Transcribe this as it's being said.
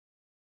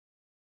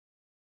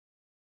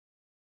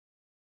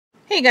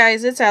Hey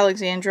guys, it's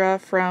Alexandra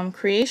from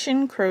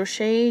Cre8tion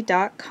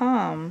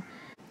Crochet.com.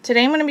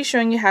 Today I'm going to be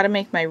showing you how to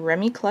make my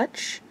Remi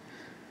clutch.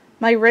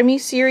 My Remi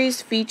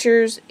series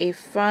features a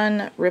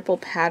fun ripple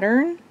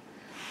pattern.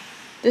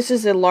 This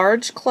is a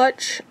large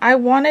clutch. I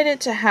wanted it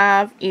to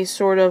have a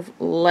sort of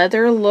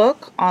leather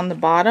look on the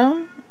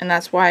bottom, and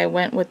that's why I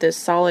went with this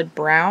solid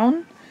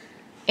brown.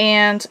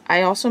 And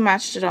I also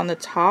matched it on the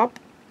top.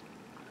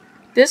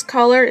 This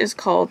color is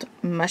called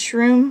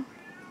Mushroom.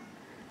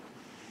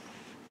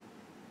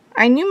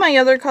 I knew my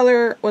other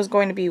color was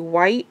going to be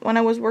white when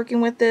I was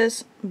working with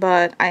this,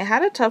 but I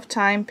had a tough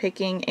time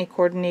picking a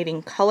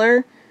coordinating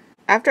color.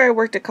 After I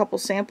worked a couple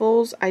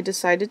samples, I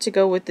decided to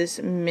go with this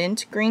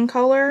mint green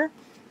color.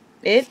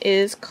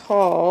 It's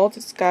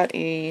got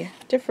a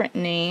different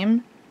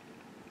name,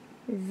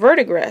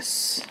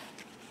 Verdigris.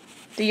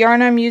 The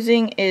yarn I'm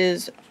using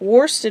is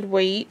worsted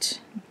weight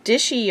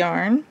Dishie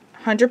yarn,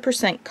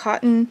 100%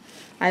 cotton.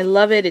 I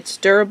love it, it's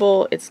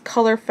durable, it's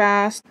color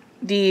fast.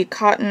 The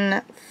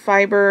cotton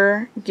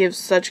fiber gives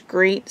such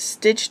great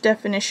stitch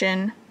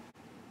definition.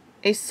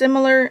 A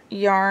similar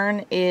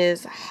yarn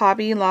is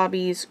Hobby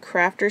Lobby's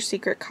Crafter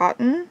Secret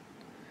Cotton.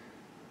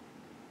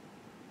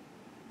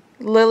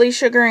 Lily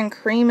Sugar and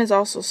Cream is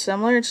also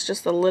similar, it's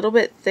just a little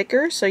bit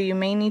thicker, so you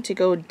may need to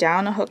go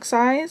down a hook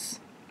size.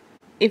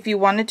 If you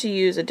wanted to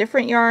use a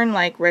different yarn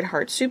like Red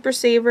Heart Super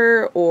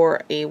Saver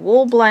or a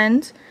wool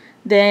blend,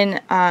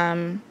 then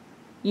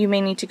you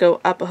may need to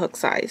go up a hook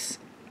size,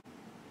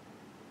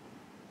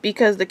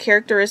 because the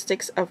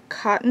characteristics of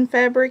cotton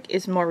fabric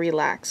is more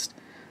relaxed.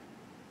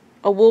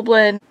 A wool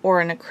blend or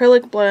an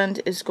acrylic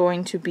blend is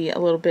going to be a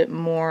little bit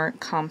more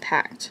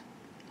compact,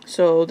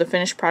 so the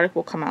finished product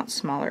will come out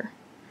smaller.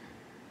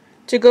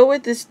 To go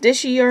with this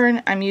Dishie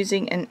yarn, I'm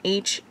using an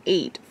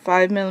H8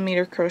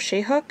 5mm crochet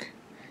hook.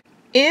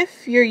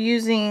 If you're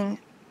using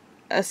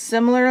a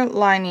similar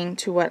lining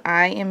to what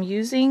I am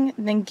using,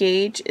 then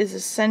gauge is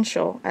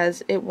essential,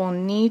 as it will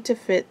need to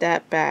fit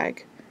that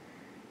bag.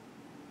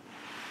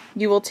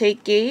 You will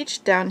take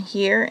gauge down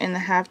here in the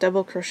half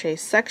double crochet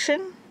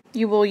section.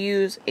 You will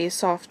use a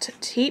soft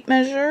tape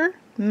measure,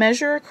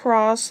 measure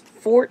across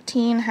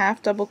 14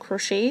 half double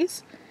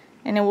crochets,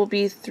 and it will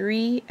be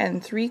 3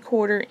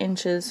 3/4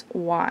 inches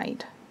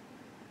wide.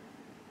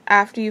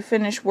 After you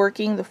finish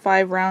working the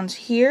 5 rounds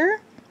here,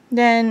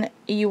 then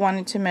you want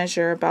it to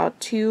measure about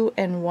 2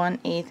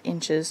 1/8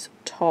 inches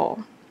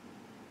tall.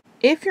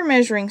 If you're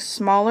measuring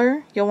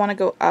smaller, you'll want to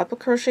go up a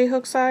crochet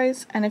hook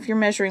size, and if you're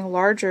measuring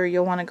larger,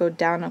 you'll want to go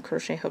down a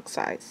crochet hook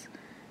size.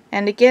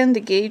 And again, the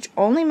gauge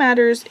only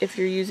matters if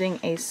you're using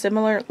a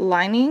similar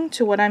lining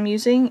to what I'm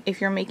using. If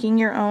you're making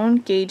your own,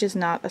 gauge is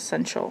not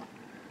essential.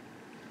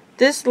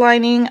 This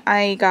lining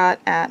I got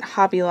at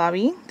Hobby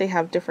Lobby. They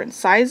have different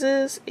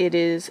sizes. It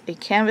is a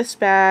canvas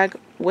bag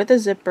with a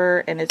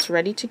zipper, and it's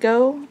ready to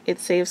go. It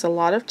saves a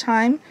lot of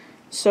time,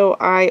 so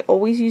I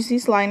always use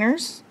these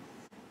liners.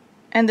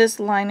 And this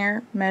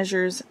liner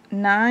measures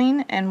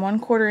 9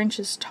 1/4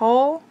 inches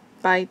tall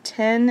by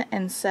 10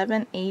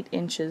 7/8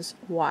 inches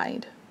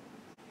wide.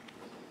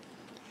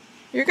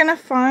 You're going to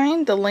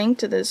find the link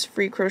to this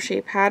free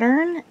crochet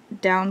pattern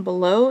down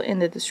below in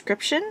the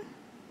description.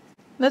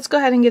 Let's go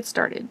ahead and get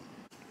started.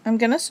 I'm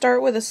going to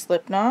start with a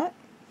slip knot.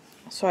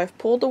 So I've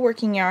pulled the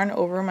working yarn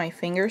over my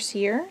fingers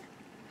here.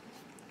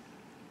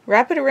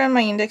 Wrap it around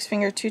my index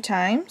finger 2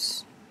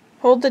 times.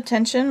 Hold the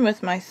tension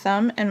with my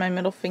thumb and my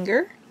middle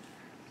finger.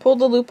 Pull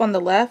the loop on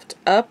the left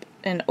up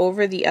and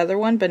over the other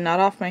one, but not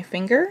off my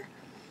finger.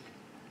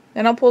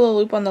 Then I'll pull the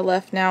loop on the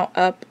left now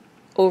up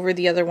over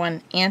the other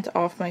one and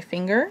off my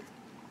finger.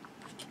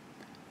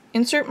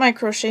 Insert my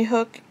crochet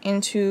hook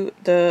into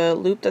the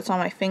loop that's on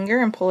my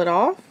finger and pull it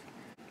off.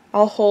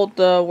 I'll hold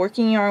the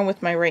working yarn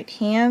with my right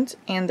hand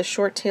and the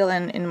short tail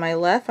end in my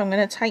left. I'm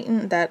going to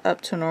tighten that up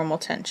to normal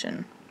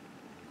tension.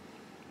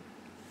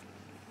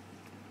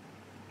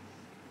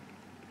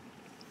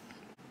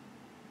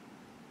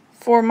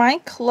 For my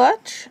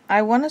clutch,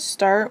 I want to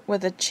start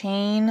with a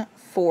chain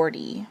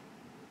 40.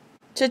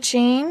 To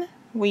chain,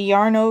 we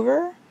yarn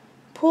over,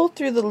 pull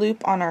through the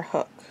loop on our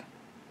hook.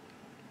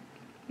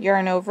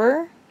 Yarn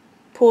over,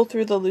 pull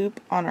through the loop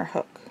on our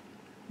hook.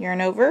 Yarn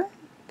over,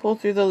 pull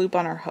through the loop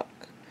on our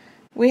hook.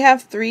 We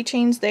have 3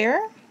 chains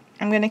there.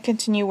 I'm going to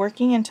continue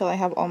working until I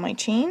have all my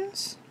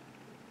chains.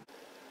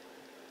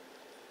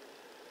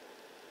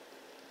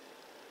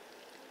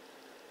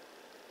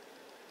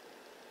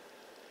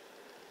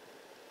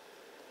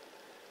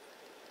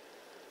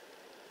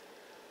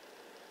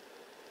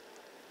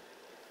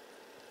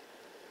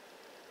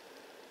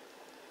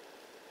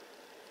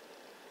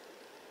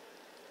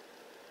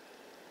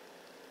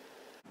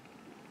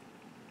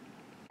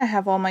 I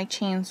have all my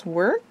chains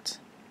worked.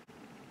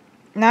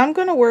 Now I'm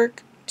going to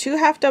work 2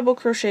 half double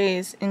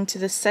crochets into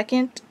the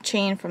second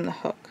chain from the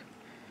hook.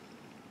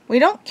 We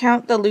don't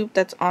count the loop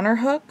that's on our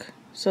hook,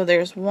 so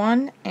there's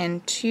 1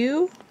 and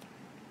 2.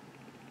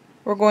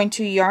 We're going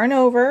to yarn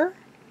over,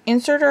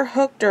 insert our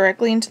hook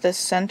directly into the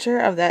center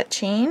of that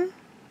chain,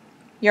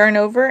 yarn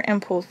over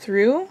and pull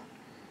through.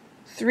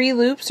 3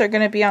 loops are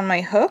going to be on my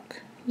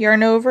hook.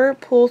 yarn over,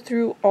 pull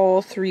through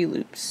all 3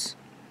 loops.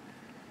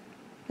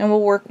 And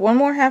we'll work one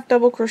more half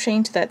double crochet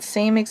into that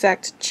same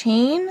exact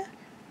chain,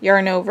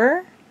 yarn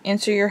over,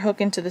 insert your hook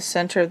into the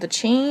center of the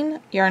chain,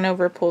 yarn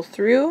over, pull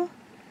through,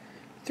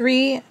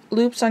 3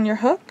 loops on your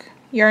hook,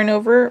 yarn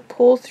over,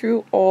 pull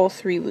through all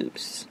 3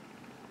 loops.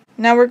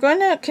 Now we're going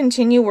to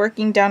continue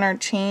working down our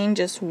chain,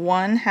 just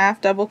 1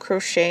 half double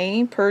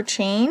crochet per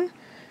chain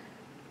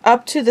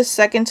up to the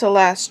second to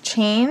last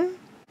chain.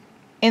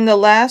 In the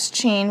last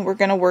chain we're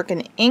going to work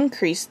an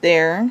increase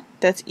there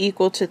that's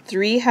equal to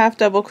 3 half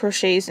double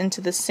crochets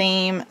into the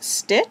same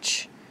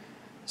stitch.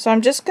 So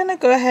I'm just going to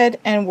go ahead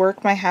and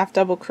work my half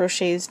double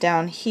crochets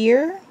down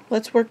here.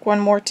 Let's work one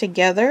more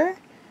together.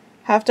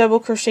 Half double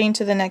crochet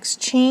into the next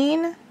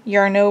chain,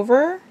 yarn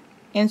over,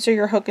 insert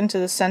your hook into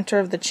the center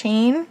of the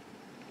chain,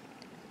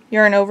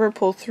 yarn over,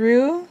 pull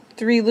through,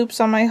 3 loops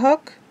on my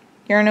hook,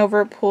 yarn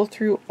over, pull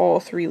through all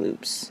 3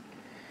 loops,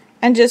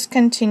 and just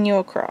continue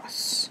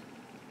across.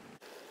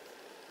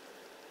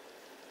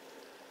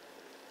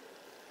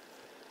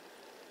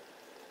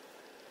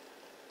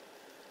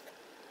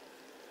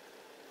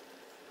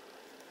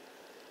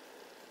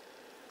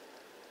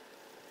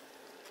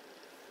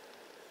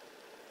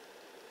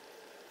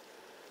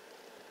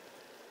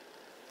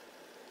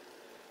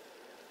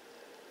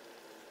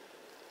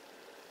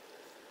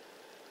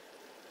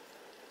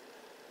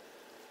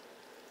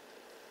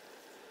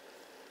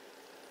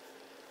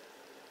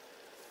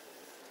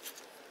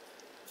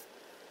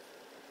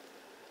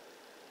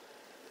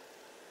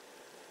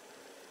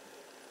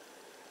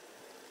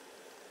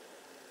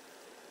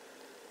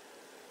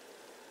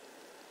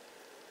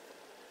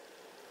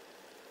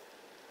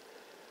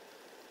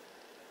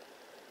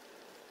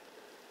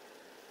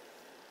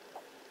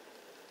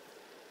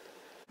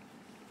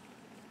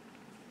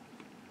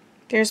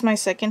 There's my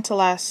second to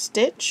last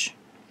stitch.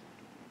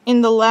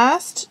 In the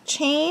last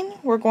chain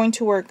we're going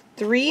to work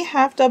 3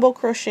 half double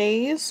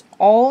crochets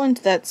all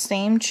into that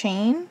same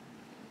chain,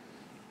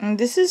 and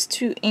this is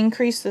to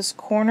increase this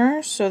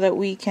corner so that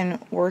we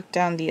can work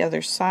down the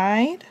other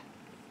side.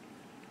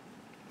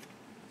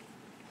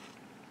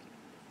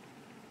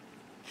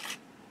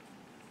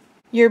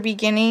 Your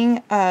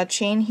beginning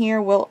chain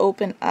here will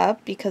open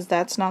up because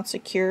that's not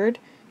secured.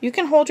 You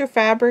can hold your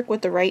fabric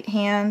with the right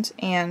hand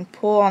and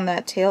pull on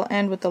that tail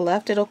end with the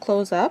left, it'll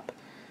close up,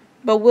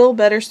 but we'll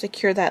better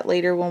secure that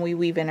later when we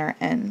weave in our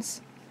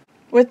ends.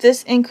 With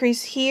this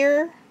increase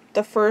here,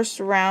 the first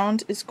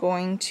round is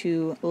going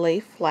to lay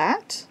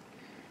flat.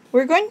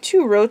 We're going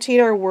to rotate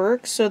our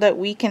work so that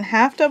we can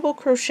half double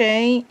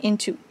crochet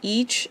into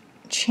each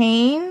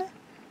chain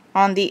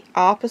on the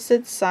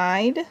opposite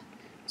side.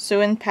 So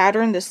in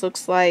pattern this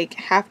looks like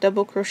half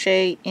double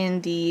crochet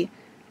in the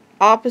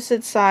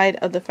opposite side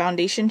of the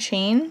foundation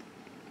chain.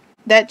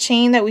 That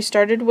chain that we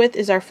started with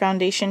is our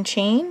foundation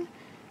chain,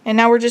 and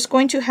now we're just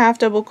going to half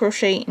double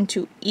crochet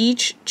into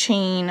each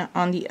chain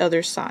on the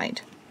other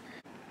side.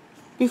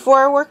 Before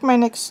I work my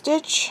next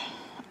stitch,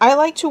 I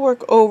like to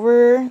work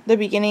over the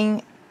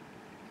beginning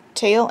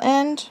tail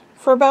end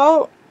for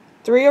about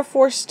 3 or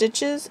 4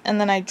 stitches and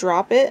then I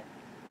drop it.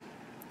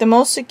 The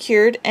most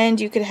secured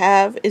end you could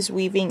have is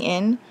weaving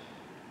in.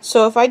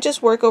 So if I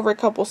just work over a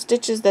couple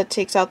stitches, that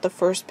takes out the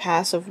first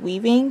pass of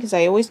weaving, because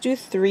I always do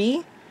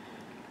 3.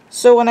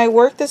 So when I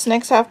work this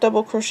next half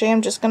double crochet,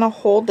 I'm just going to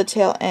hold the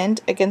tail end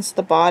against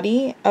the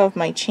body of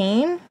my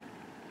chain.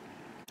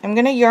 I'm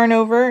going to yarn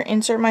over,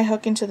 insert my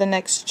hook into the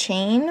next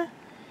chain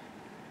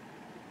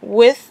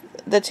with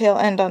the tail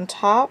end on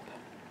top,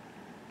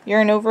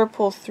 yarn over,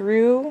 pull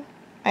through.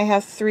 I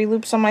have 3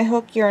 loops on my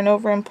hook, yarn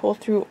over and pull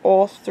through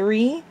all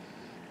 3.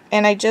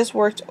 And I just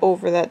worked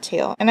over that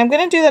tail. And I'm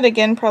going to do that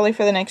again probably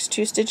for the next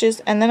 2 stitches,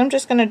 and then I'm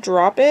just going to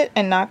drop it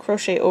and not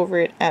crochet over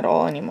it at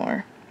all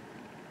anymore.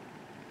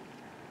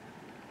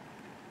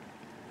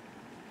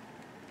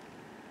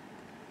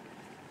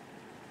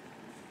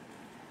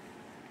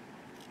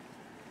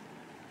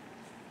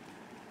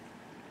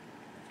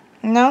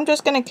 Now I'm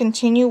just going to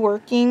continue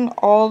working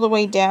all the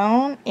way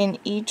down in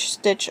each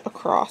stitch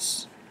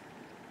across.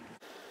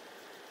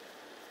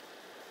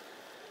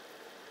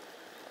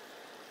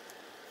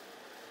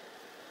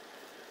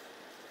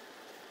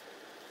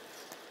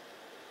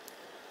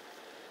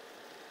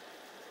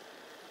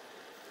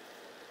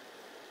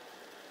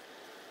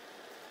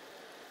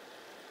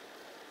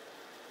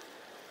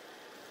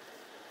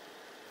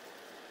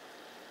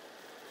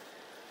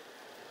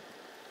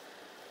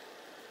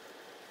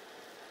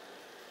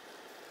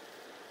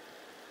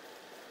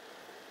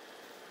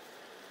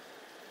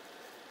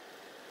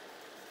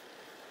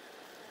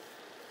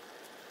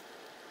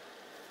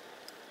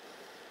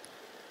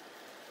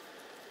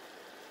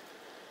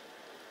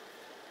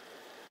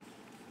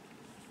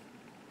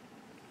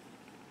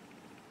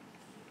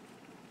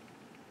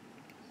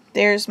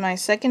 There's my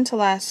second to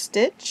last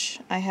stitch.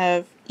 I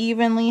have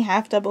evenly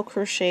half double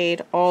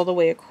crocheted all the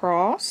way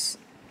across.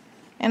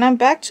 And I'm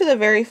back to the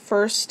very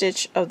first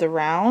stitch of the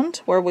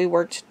round where we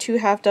worked 2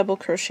 half double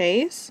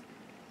crochets.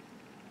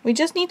 We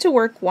just need to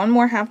work one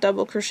more half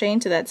double crochet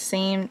into that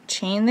same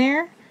chain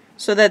there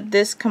so that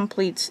this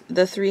completes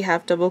the 3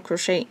 half double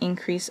crochet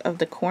increase of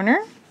the corner.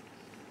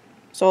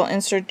 So I'll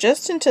insert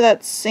just into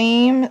that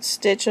same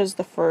stitch as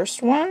the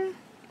first one.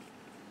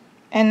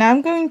 And now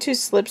I'm going to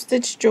slip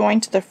stitch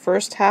join to the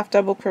first half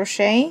double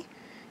crochet,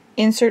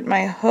 insert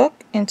my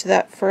hook into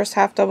that first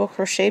half double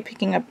crochet,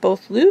 picking up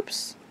both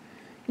loops,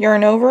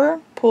 yarn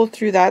over, pull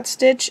through that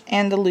stitch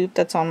and the loop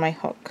that's on my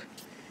hook.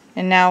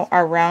 And now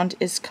our round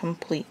is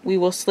complete. We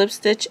will slip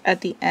stitch at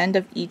the end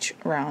of each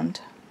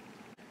round.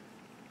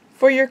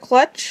 For your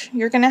clutch,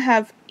 you're going to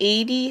have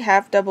 80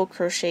 half double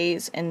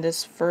crochets in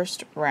this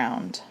first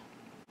round.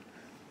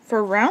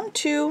 For round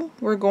 2,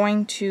 we're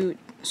going to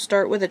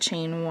start with a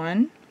chain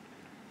 1.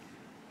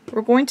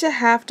 We're going to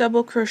half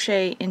double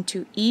crochet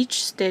into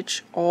each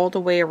stitch all the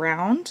way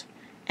around,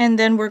 and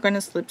then we're going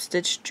to slip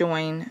stitch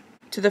join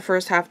to the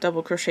first half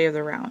double crochet of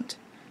the round.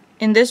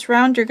 In this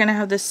round, you're going to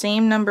have the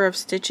same number of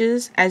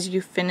stitches as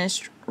you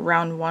finished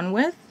round 1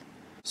 with.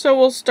 So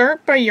we'll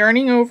start by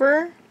yarning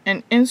over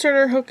and insert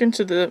our hook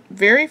into the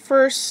very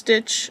first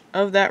stitch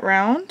of that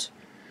round.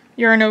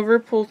 Yarn over,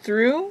 pull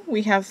through.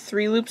 We have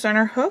 3 loops on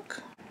our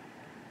hook.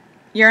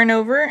 Yarn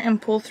over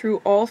and pull through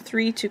all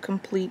 3 to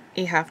complete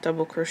a half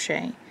double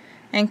crochet.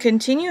 And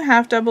continue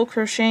half double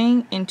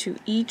crocheting into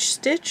each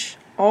stitch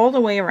all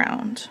the way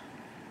around.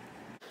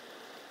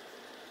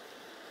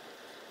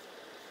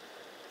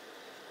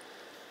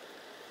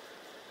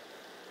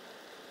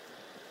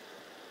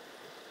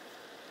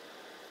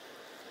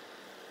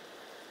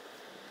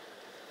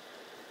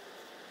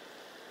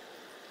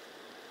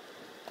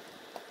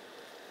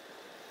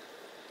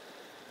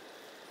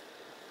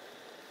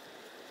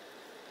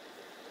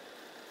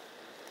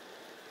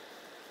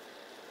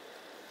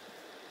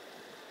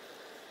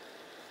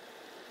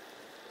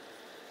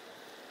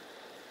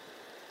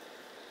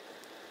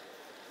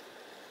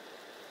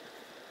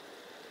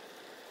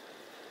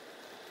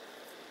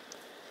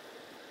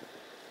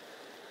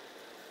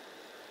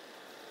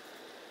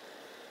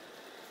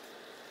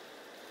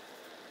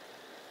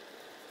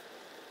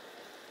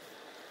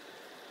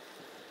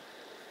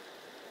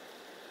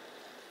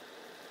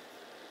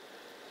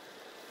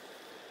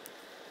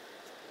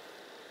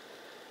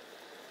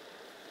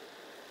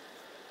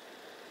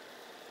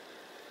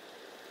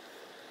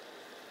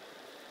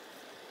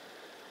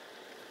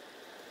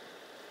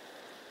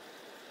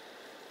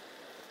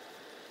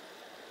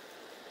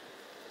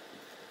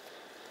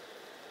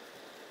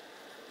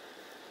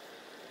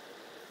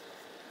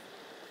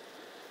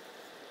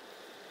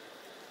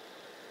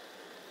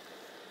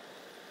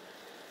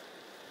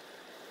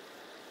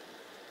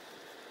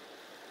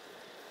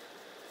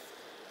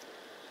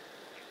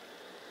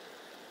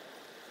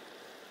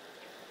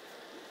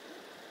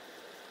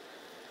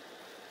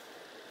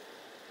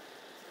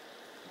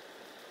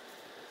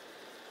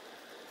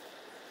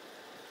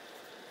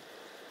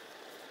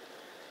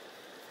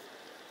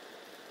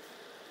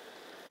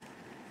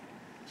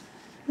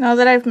 Now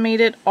that I've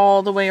made it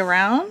all the way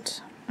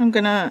around, I'm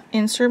going to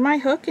insert my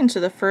hook into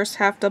the first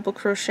half double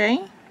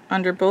crochet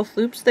under both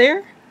loops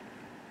there.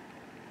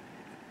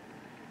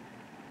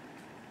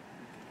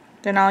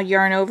 Then I'll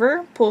yarn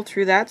over, pull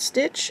through that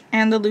stitch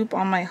and the loop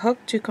on my hook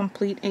to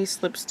complete a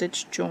slip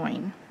stitch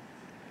join.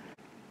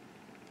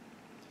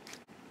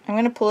 I'm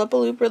going to pull up a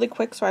loop really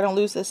quick so I don't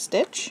lose this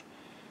stitch.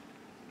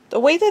 The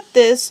way that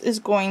this is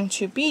going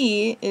to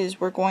be is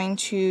we're going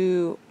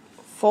to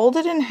fold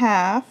it in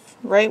half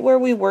right where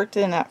we worked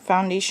in that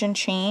foundation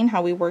chain,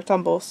 how we worked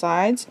on both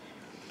sides.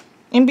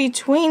 In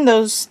between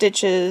those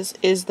stitches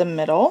is the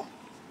middle.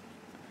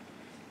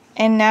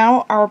 And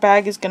now our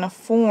bag is going to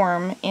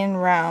form in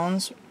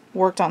rounds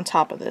worked on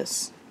top of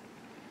this.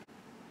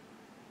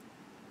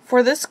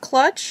 For this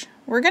clutch,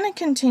 we're going to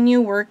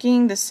continue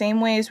working the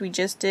same way as we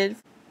just did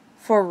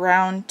for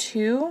round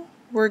 2.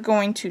 We're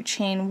going to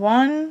chain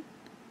 1,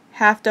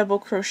 half double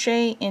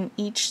crochet in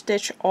each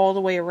stitch all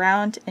the way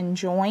around and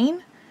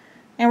join.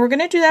 And we're going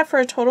to do that for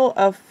a total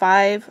of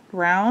 5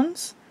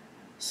 rounds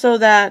so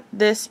that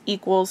this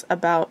equals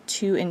about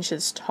 2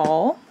 inches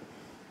tall.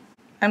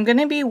 I'm going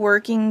to be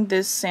working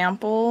this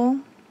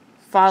sample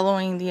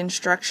following the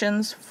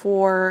instructions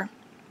for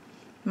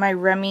my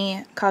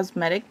Remi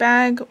cosmetic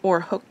bag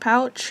or hook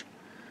pouch.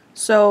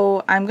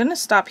 So I'm going to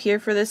stop here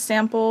for this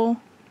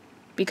sample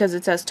because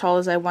it's as tall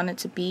as I want it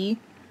to be.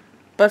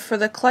 But for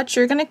the clutch,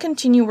 you're going to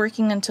continue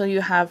working until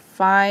you have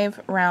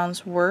 5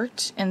 rounds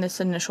worked in this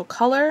initial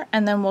color,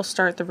 and then we'll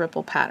start the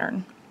ripple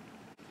pattern.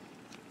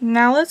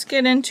 Now let's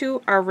get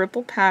into our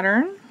ripple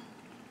pattern.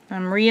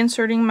 I'm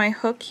reinserting my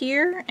hook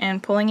here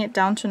and pulling it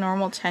down to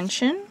normal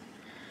tension.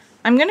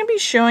 I'm going to be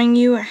showing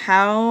you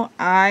how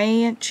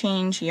I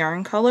change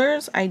yarn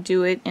colors. I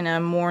do it in a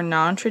more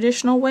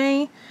non-traditional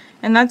way,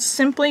 and that's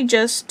simply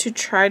just to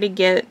try to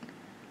get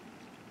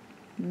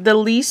the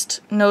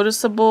least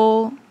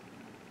noticeable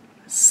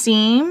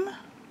seam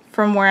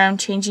from where I'm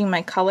changing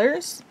my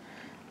colors.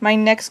 My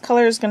next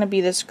color is going to be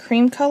this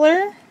cream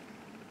color.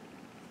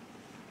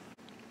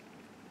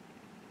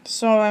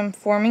 So I'm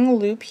forming a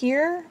loop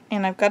here,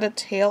 and I've got a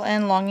tail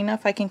end long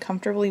enough I can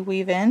comfortably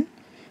weave in.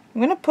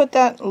 I'm going to put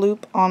that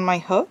loop on my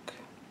hook.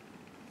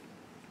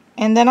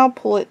 and then I'll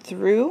pull it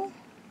through.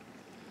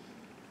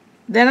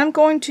 Then I'm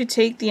going to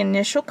take the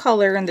initial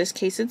color, in this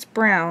case it's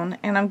brown,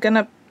 and I'm going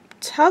to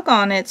tug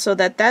on it so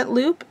that that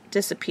loop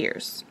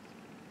disappears.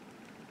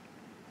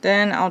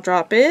 Then I'll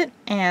drop it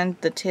and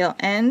the tail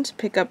end,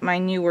 pick up my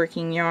new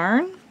working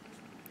yarn.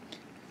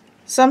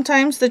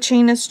 Sometimes the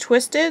chain is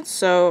twisted,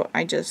 so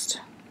I just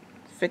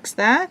fix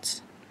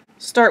that.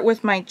 Start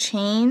with my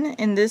chain.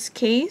 In this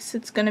case,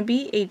 it's going to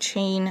be a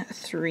chain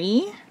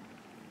 3.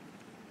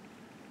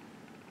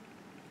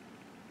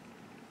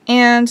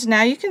 And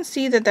now you can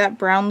see that that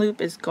brown loop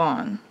is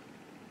gone.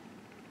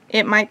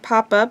 It might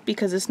pop up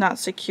because it's not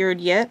secured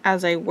yet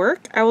as I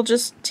work. I will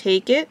just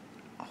take it,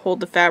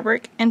 hold the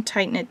fabric, and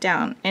tighten it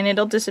down, and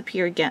it'll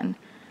disappear again.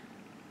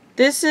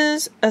 This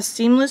is a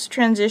seamless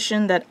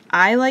transition that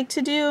I like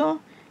to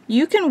do.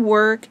 You can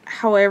work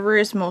however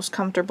is most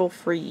comfortable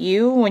for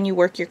you when you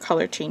work your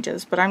color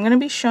changes, but I'm going to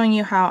be showing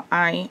you how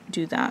I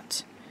do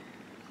that.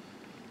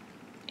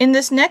 In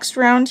this next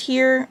round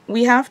here,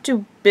 we have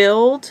to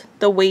build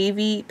the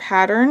wavy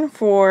pattern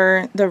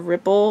for the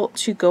ripple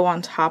to go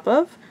on top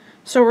of.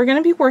 So we're going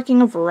to be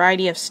working a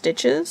variety of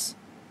stitches.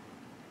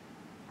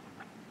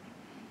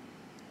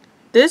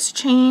 This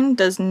chain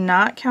does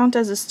not count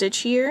as a stitch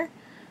here,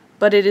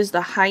 but it is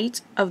the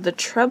height of the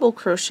treble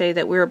crochet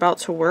that we're about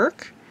to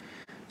work.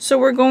 So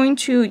we're going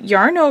to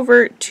yarn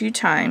over 2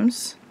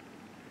 times,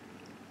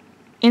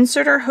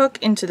 insert our hook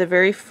into the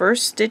very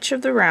first stitch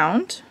of the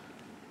round,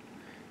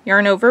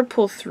 yarn over,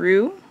 pull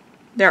through.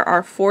 There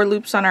are 4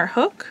 loops on our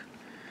hook.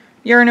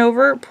 Yarn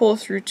over, pull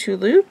through 2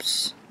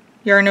 loops,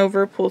 yarn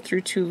over, pull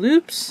through 2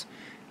 loops,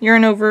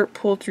 yarn over,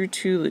 pull through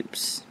 2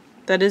 loops.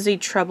 That is a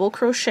treble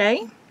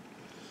crochet.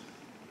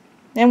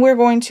 Then we're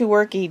going to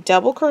work a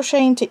double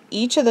crochet into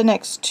each of the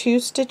next 2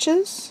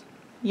 stitches,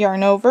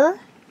 yarn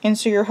over,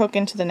 insert your hook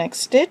into the next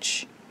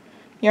stitch,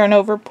 yarn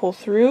over, pull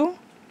through,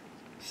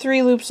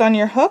 3 loops on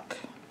your hook,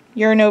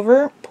 yarn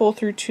over, pull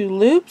through 2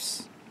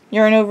 loops,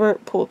 yarn over,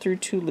 pull through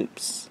 2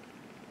 loops.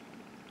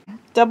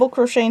 Double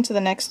crochet into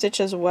the next stitch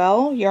as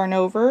well, yarn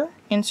over,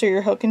 insert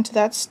your hook into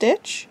that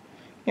stitch,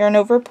 yarn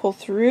over, pull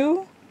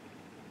through,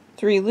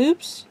 3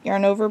 loops,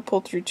 yarn over,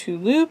 pull through 2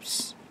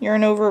 loops,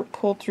 yarn over,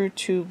 pull through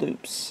 2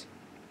 loops.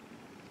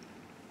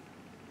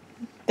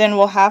 Then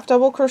we'll half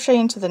double crochet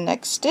into the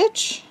next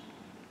stitch,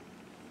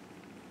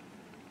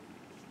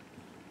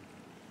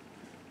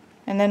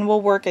 and then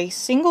we'll work a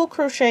single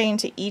crochet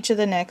into each of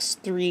the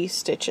next 3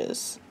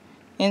 stitches.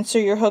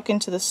 Insert your hook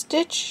into the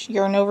stitch,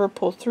 yarn over,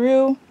 pull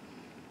through,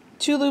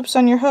 2 loops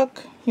on your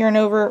hook, yarn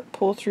over,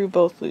 pull through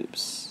both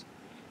loops.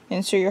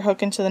 Insert your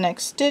hook into the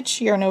next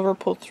stitch, yarn over,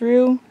 pull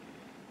through,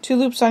 2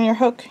 loops on your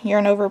hook,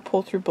 yarn over,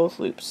 pull through both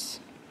loops.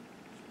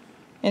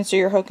 Insert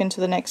your hook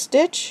into the next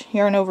stitch,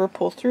 yarn over,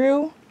 pull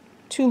through,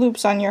 2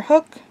 loops on your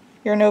hook,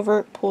 yarn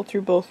over, pull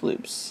through both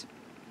loops.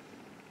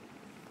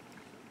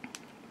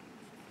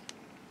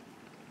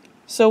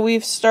 So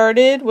we've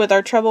started with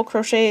our treble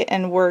crochet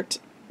and worked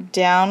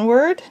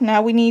downward.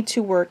 Now we need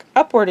to work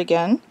upward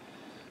again.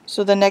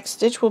 So the next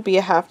stitch will be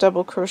a half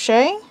double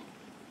crochet.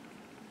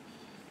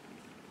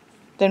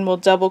 Then we'll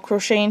double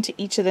crochet into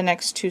each of the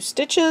next 2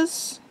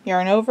 stitches,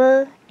 yarn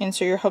over,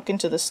 insert your hook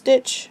into the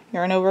stitch,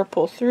 yarn over,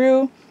 pull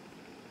through,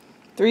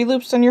 3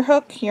 loops on your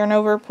hook, yarn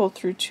over, pull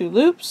through 2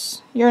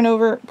 loops, yarn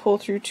over, pull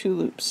through 2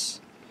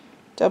 loops.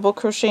 Double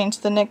crochet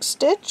into the next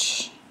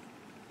stitch,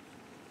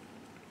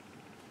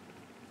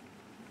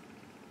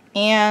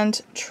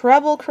 and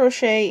treble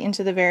crochet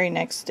into the very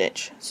next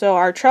stitch. So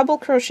our treble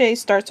crochet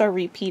starts our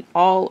repeat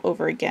all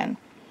over again.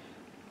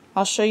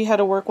 I'll show you how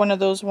to work one of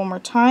those one more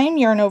time.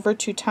 Yarn over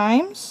 2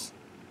 times,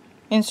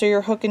 insert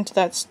your hook into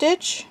that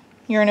stitch,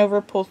 yarn over,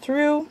 pull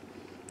through.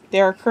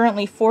 There are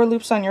currently 4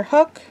 loops on your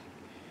hook,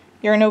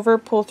 yarn over,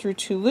 pull through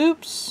 2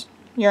 loops,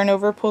 yarn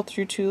over, pull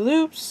through 2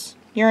 loops,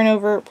 yarn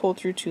over, pull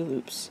through 2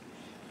 loops.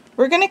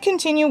 We're going to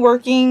continue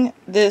working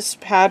this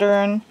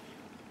pattern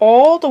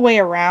all the way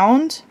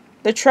around.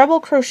 The treble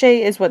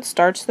crochet is what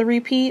starts the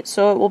repeat,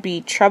 so it will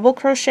be treble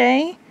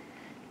crochet,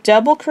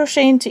 double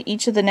crochet into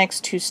each of the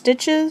next 2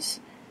 stitches,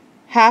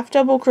 half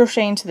double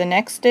crochet into the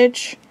next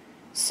stitch,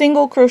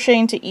 single crochet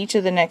into each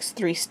of the next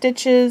 3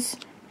 stitches,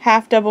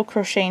 half double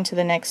crochet into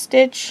the next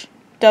stitch,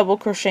 double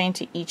crochet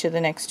into each of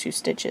the next 2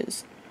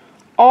 stitches.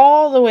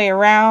 All the way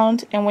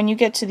around, and when you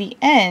get to the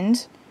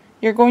end,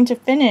 you're going to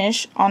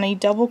finish on a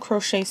double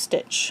crochet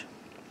stitch.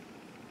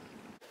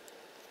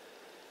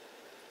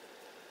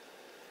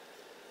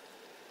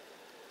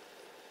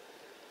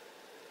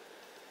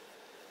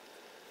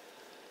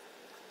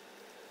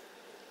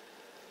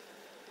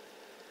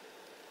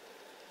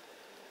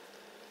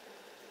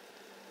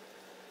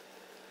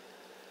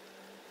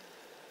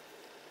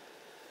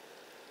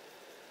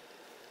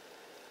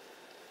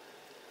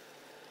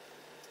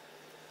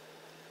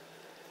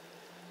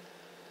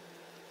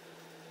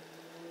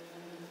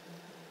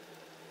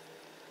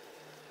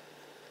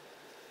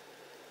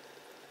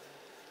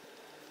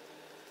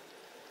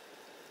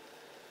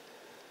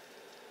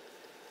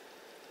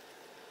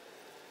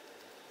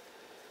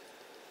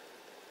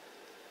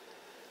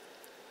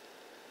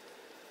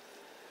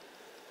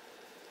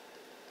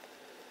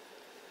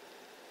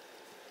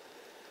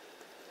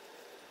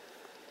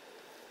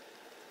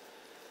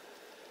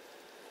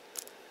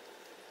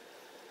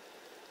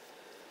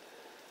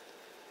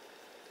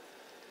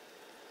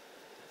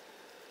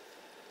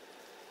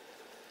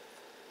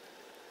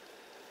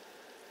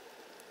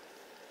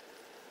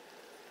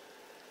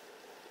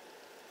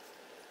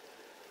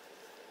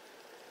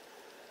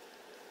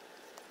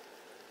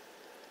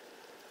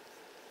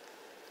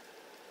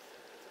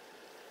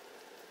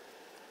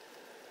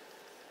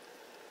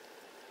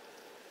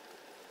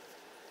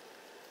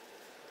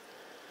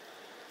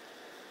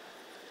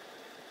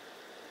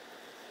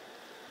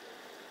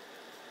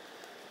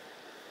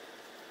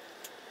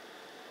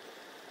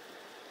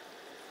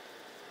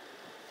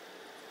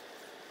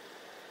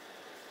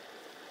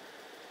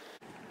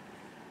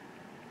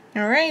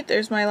 Alright,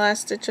 there's my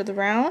last stitch of the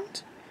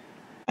round.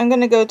 I'm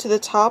going to go to the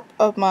top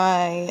of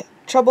my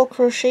treble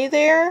crochet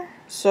there.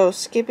 So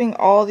skipping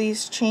all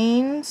these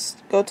chains,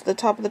 go to the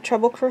top of the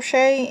treble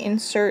crochet,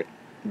 insert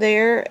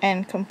there,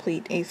 and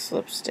complete a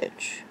slip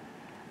stitch.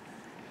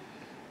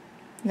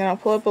 Then I'll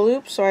pull up a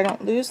loop so I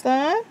don't lose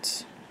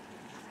that.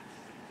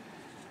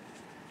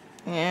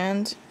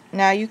 And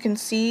now you can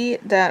see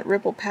that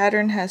ripple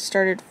pattern has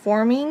started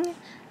forming.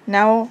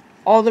 Now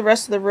all the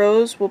rest of the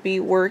rows will be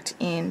worked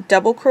in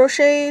double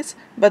crochets,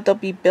 but they'll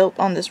be built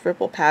on this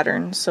ripple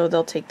pattern, so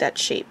they'll take that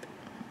shape.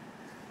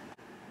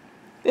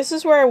 This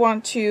is where I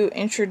want to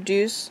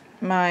introduce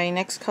my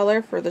next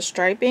color for the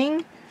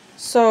striping.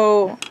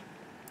 So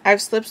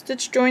I've slip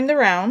stitch joined the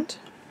round.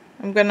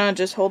 I'm gonna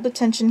just hold the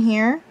tension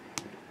here,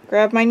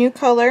 grab my new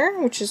color,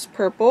 which is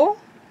purple.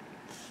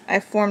 I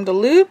formed a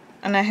loop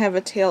and I have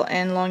a tail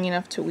end long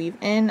enough to weave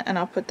in, and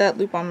I'll put that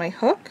loop on my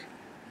hook,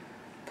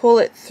 pull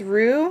it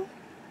through.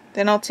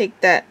 Then I'll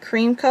take that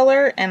cream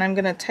color and I'm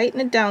going to tighten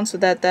it down so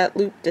that that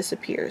loop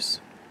disappears.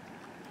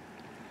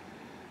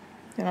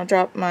 Then I'll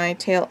drop my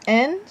tail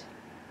end.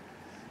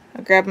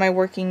 I'll grab my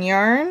working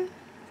yarn,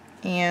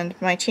 and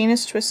my chain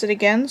is twisted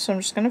again, so I'm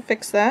just going to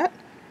fix that.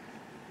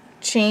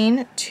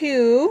 Chain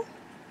 2,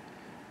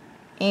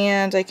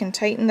 and I can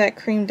tighten that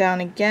cream down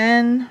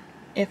again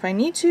if I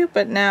need to,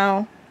 but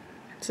now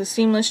it's a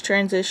seamless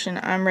transition.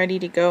 I'm ready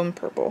to go in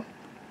purple.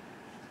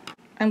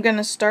 I'm going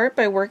to start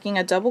by working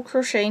a double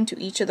crochet into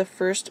each of the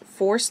first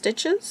 4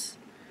 stitches.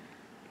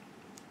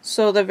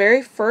 So the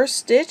very first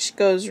stitch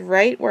goes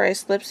right where I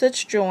slip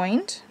stitch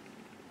joined,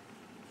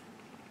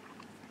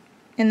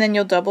 and then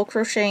you'll double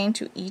crochet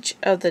into each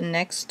of the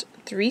next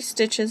 3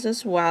 stitches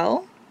as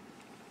well.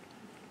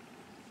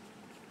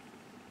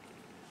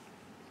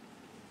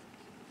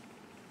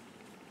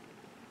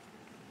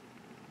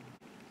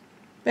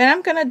 Then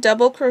I'm going to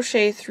double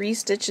crochet 3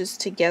 stitches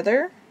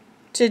together.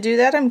 To do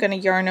that, I'm going to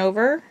yarn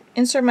over,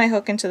 insert my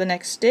hook into the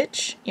next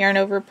stitch, yarn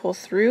over, pull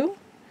through,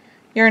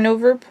 yarn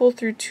over, pull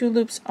through 2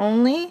 loops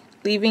only,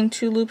 leaving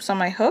 2 loops on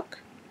my hook,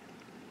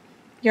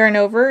 yarn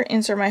over,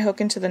 insert my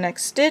hook into the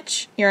next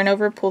stitch, yarn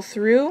over, pull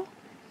through,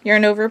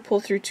 yarn over, pull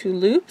through 2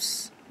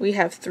 loops. We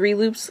have 3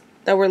 loops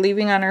that we're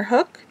leaving on our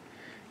hook.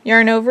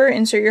 Yarn over,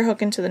 insert your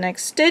hook into the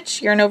next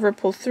stitch, yarn over,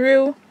 pull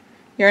through,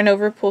 yarn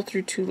over, pull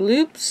through 2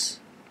 loops.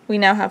 We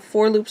now have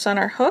 4 loops on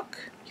our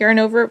hook. Yarn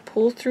over,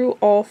 pull through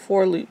all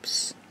 4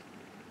 loops.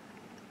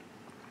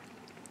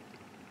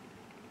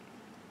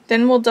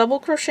 Then we'll double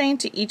crochet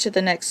into each of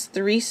the next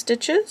 3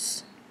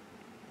 stitches.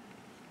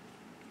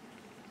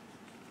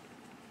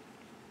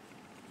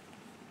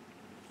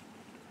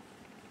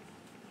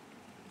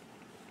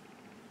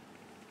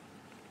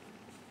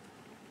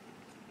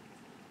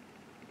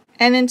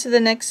 And into the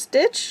next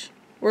stitch,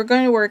 we're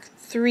going to work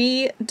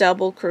 3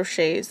 double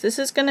crochets. This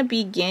is going to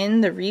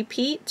begin the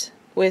repeat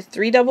with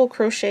 3 double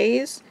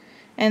crochets,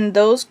 and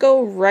those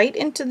go right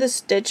into the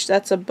stitch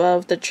that's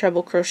above the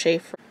treble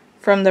crochet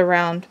from the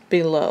round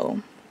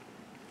below.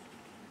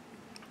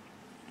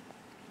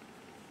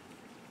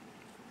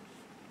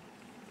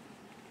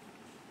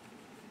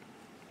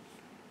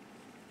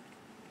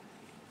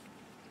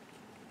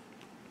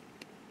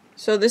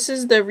 So this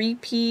is the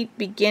repeat,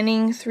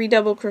 beginning 3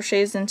 double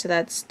crochets into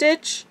that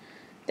stitch.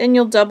 Then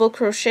you'll double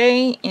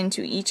crochet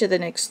into each of the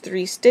next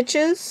 3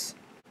 stitches.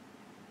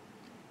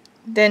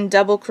 Then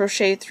double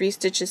crochet 3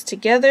 stitches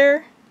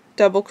together,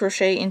 double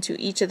crochet into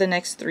each of the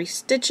next 3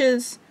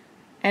 stitches,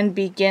 and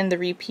begin the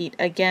repeat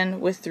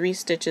again with 3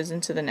 stitches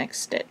into the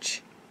next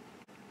stitch.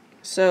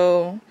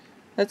 So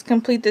let's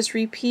complete this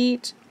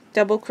repeat.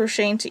 Double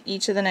crochet into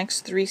each of the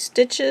next 3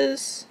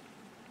 stitches.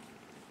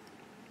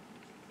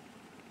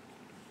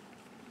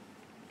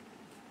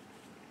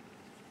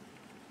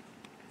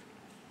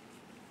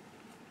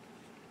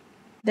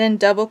 Then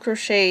double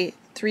crochet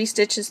 3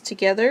 stitches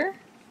together.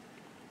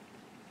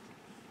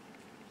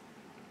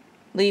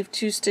 Leave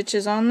 2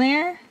 stitches on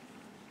there.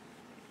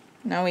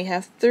 Now we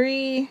have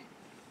 3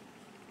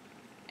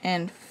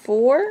 and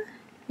 4.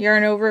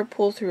 Yarn over,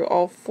 pull through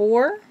all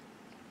 4.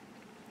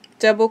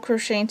 Double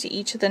crochet into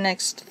each of the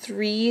next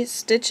 3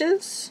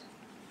 stitches.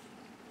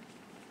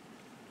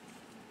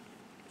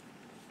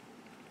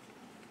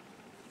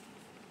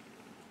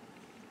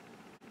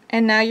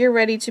 And now you're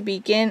ready to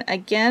begin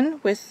again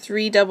with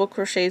 3 double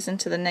crochets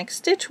into the next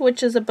stitch,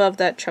 which is above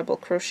that treble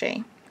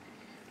crochet.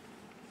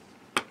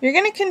 You're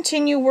going to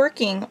continue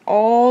working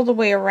all the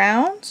way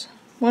around.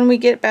 When we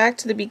get back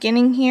to the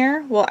beginning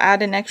here, we'll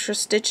add an extra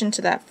stitch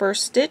into that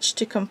first stitch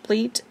to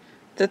complete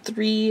the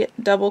 3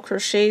 double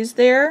crochets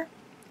there,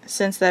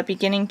 since that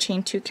beginning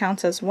chain 2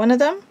 counts as one of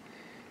them.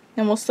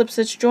 Then we'll slip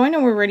stitch join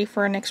and we're ready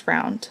for our next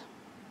round.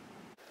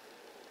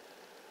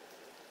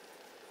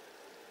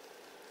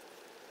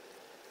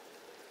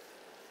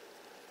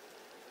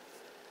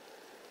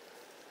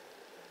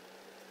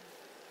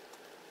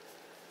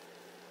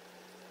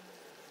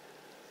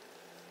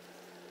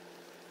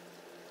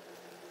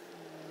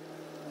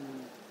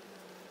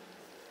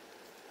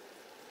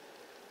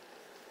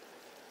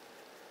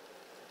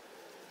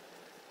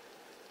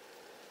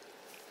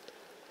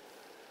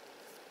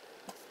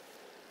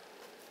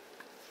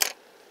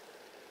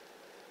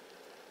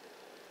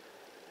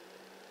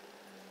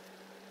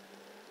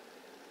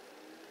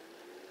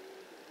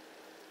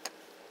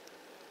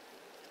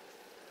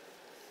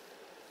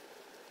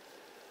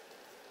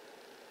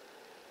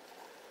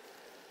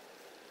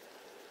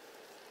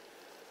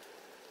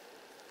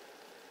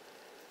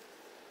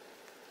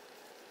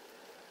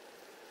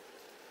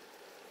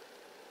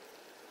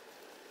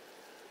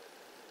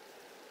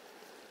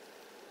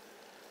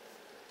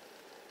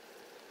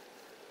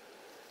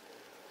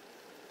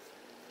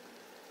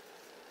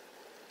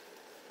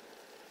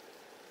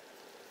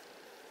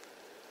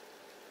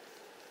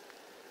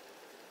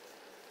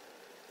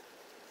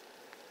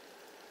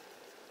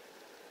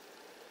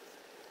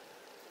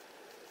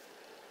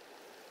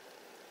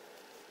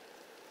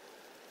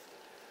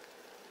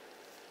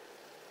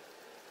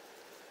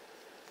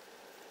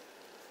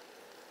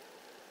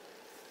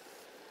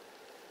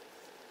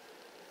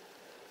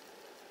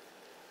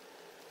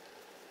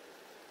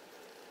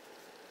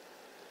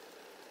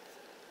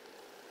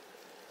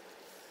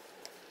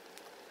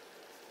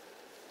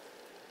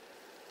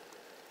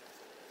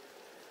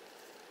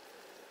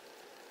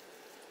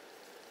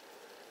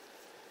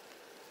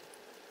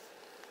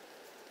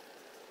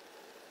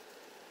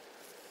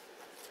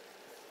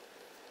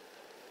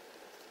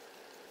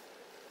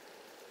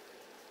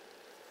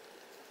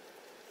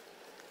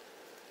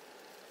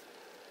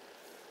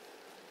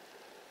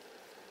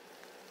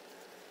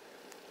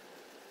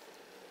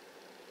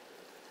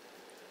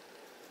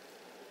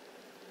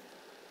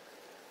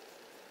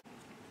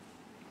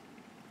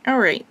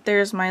 Alright,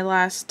 there's my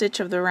last stitch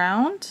of the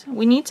round.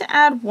 We need to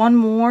add one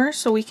more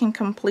so we can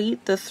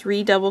complete the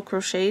 3 double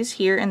crochets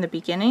here in the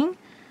beginning.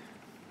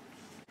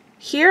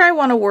 Here I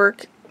want to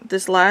work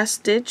this last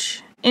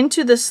stitch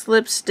into the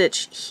slip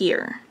stitch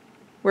here.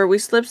 Where we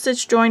slip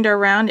stitch joined our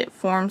round, it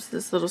forms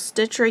this little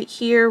stitch right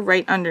here,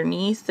 right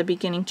underneath the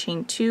beginning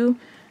chain 2.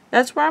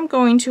 That's where I'm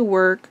going to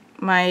work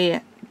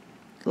my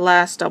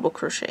last double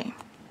crochet.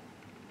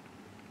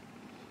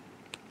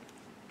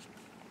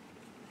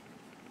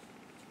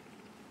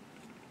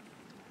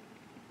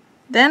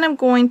 Then I'm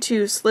going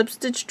to slip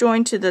stitch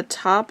join to the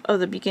top of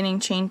the beginning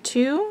chain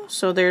 2.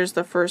 So there's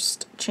the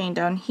first chain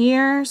down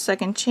here,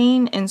 second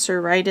chain,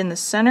 insert right in the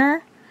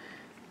center,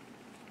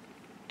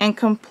 and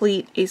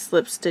complete a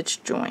slip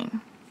stitch join.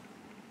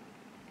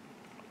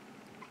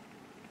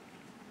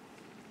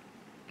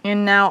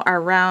 And now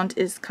our round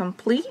is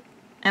complete,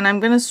 and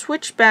I'm going to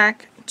switch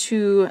back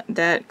to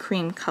that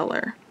cream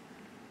color.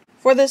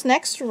 For this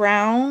next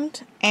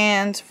round,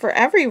 and for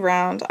every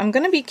round, I'm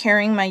going to be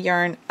carrying my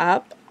yarn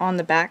up on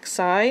the back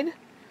side.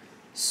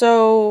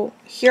 So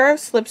here I've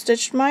slip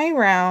stitched my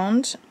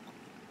round.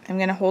 I'm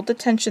going to hold the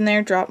tension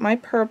there, drop my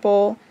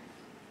purple,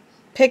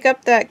 pick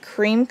up that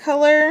cream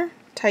color,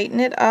 tighten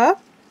it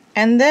up,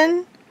 and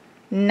then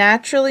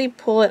naturally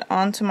pull it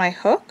onto my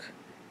hook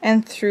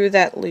and through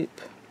that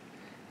loop.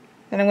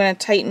 Then I'm going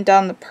to tighten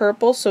down the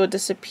purple so it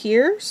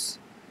disappears.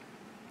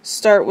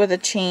 Start with a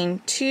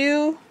chain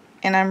 2,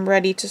 and I'm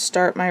ready to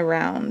start my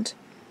round.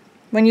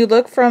 When you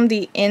look from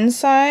the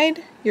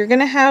inside, you're going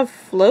to have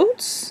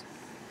floats,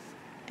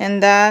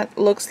 and that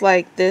looks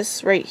like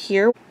this right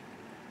here,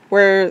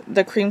 where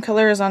the cream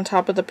color is on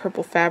top of the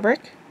purple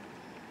fabric.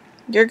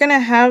 You're going to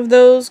have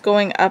those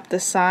going up the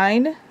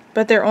side,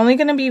 but they're only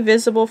going to be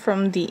visible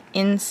from the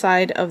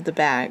inside of the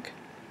bag.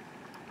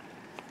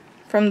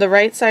 From the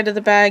right side of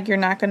the bag, you're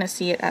not going to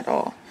see it at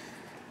all.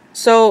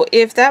 So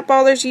if that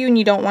bothers you and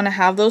you don't want to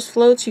have those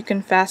floats, you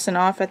can fasten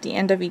off at the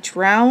end of each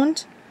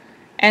round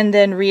and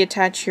then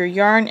reattach your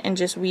yarn and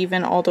just weave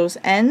in all those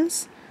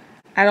ends.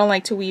 I don't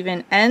like to weave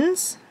in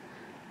ends,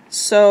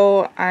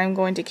 so I'm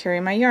going to carry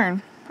my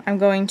yarn. I'm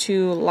going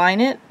to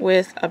line it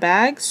with a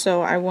bag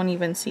so I won't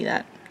even see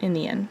that in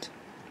the end.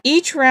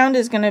 Each round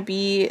is going to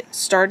be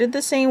started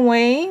the same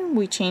way.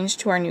 We change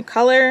to our new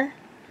color,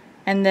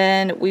 and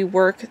then we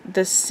work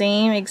the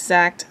same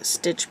exact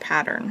stitch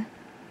pattern.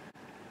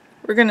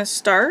 We're going to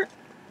start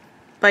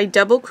by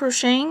double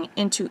crocheting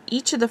into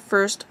each of the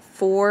first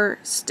 4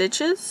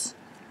 stitches,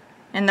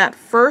 and that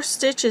first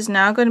stitch is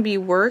now going to be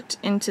worked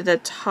into the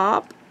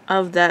top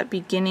of that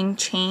beginning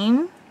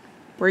chain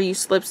where you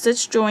slip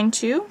stitch join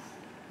to,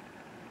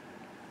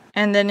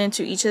 and then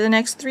into each of the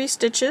next 3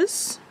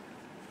 stitches.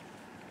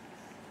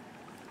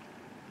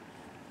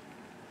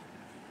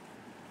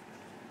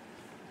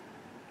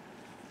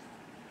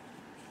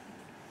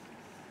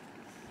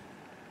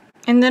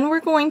 And then we're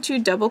going to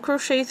double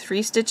crochet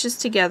 3 stitches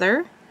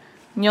together.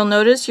 And you'll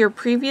notice your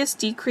previous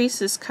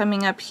decrease is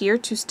coming up here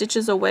 2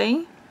 stitches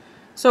away.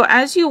 So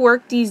as you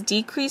work these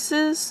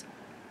decreases,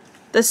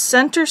 the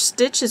center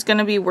stitch is going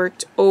to be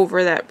worked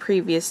over that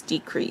previous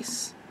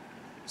decrease.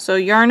 So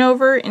yarn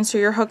over, insert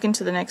your hook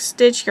into the next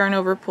stitch, yarn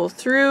over, pull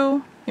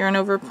through, yarn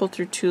over, pull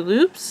through 2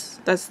 loops.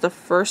 That's the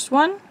first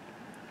one.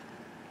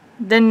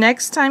 Then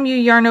next time you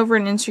yarn over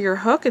and insert your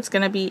hook, it's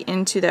going to be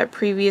into that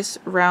previous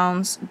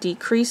round's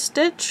decrease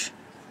stitch.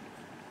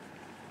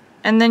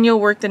 And then you'll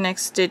work the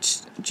next stitch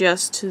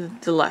just to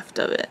the left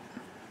of it.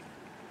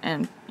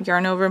 And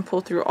yarn over and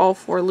pull through all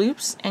 4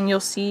 loops, and you'll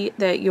see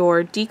that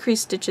your decrease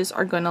stitches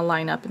are going to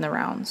line up in the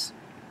rounds.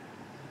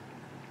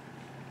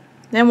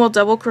 Then we'll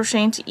double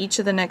crochet into each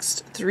of the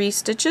next 3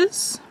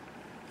 stitches.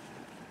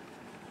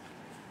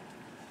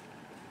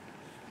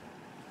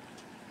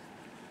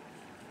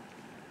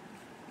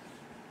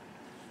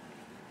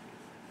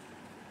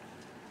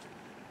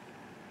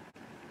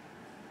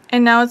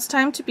 And now it's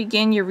time to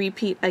begin your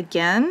repeat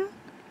again.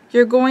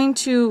 You're going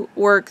to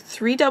work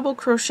 3 double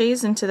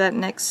crochets into that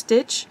next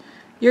stitch.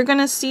 You're going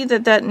to see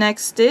that that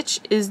next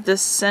stitch is the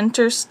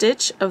center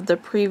stitch of the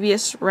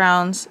previous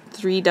round's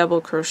 3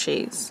 double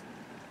crochets.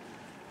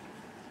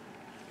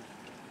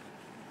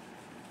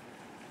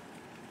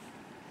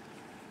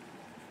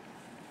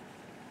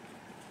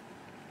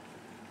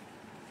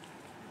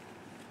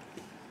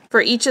 For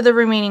each of the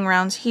remaining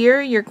rounds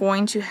here, you're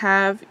going to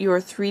have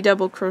your 3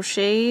 double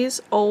crochets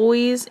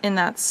always in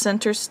that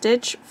center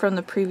stitch from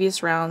the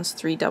previous round's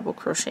 3 double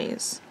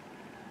crochets.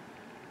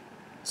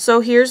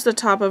 So here's the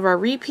top of our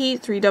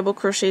repeat, 3 double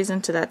crochets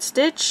into that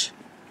stitch,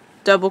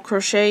 double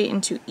crochet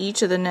into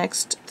each of the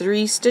next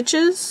 3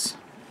 stitches,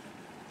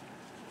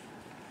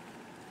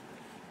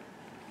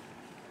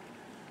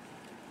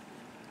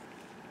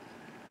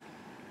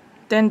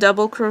 then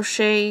double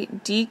crochet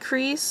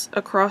decrease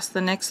across the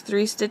next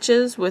 3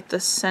 stitches with the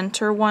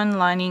center one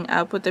lining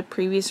up with the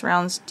previous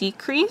round's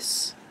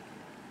decrease.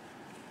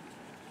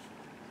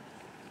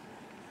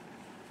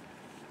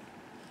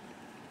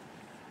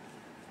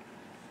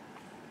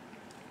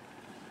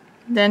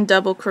 Then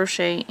double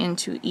crochet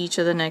into each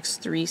of the next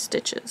 3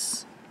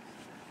 stitches.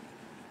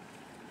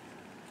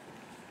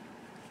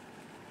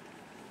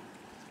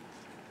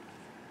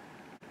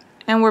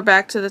 And we're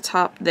back to the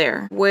top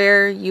there,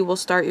 where you will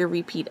start your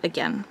repeat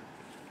again.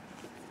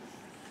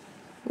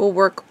 We'll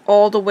work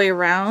all the way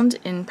around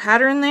in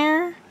pattern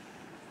there.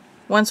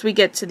 Once we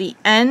get to the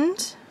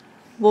end,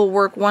 we'll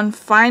work one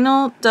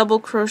final double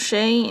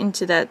crochet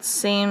into that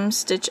same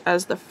stitch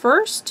as the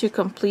first to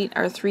complete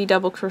our 3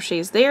 double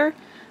crochets there,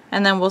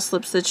 and then we'll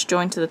slip stitch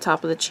join to the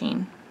top of the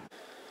chain.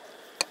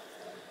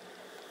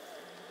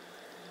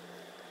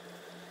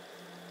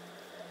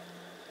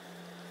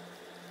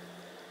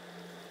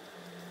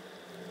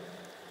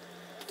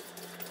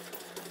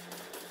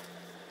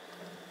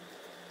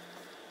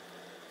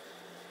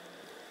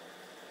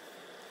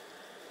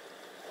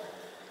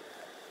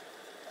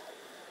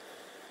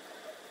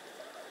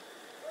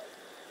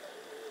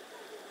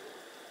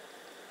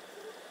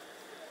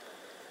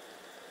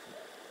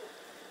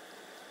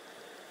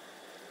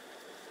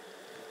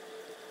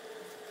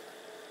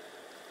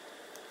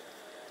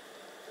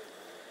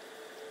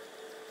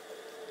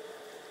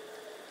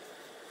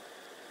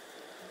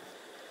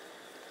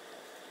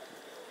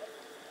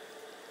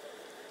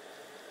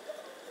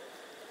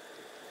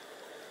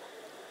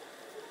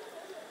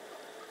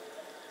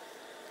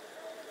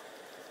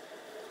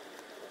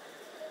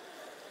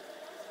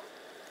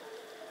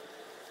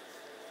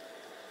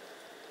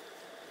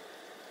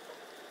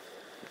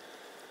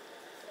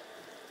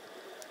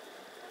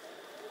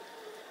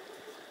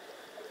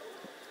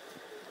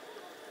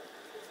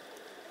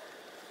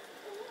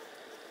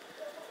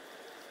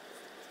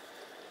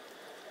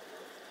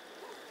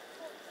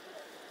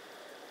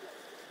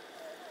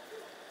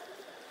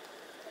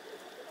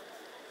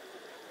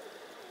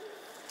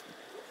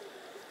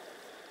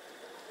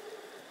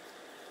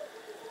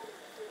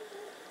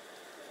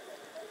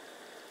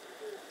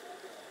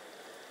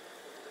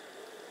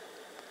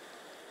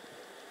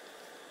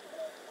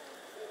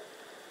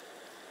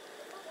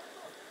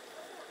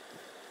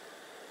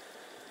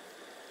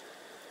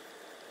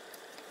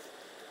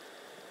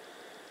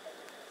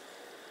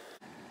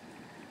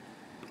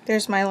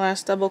 There's my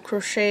last double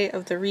crochet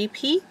of the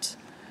repeat.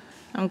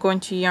 I'm going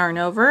to yarn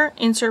over,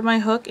 insert my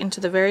hook into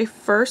the very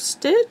first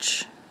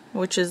stitch,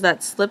 which is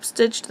that slip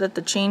stitch that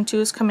the chain 2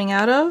 is coming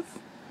out of.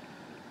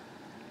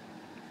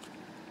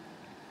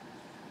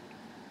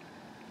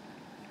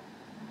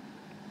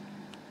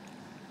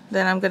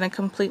 Then I'm going to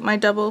complete my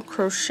double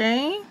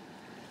crochet.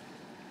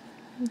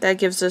 That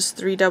gives us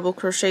 3 double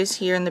crochets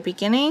here in the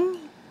beginning.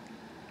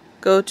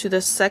 Go to the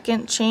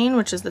second chain,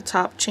 which is the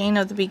top chain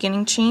of the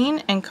beginning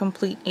chain, and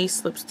complete a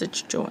slip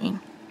stitch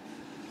join.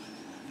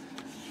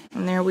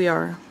 And there we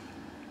are.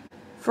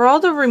 For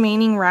all the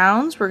remaining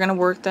rounds, we're going to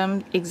work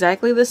them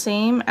exactly the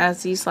same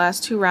as these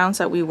last 2 rounds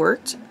that we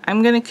worked.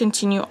 I'm going to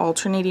continue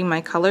alternating my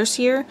colors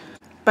here,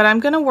 but I'm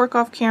going to work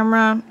off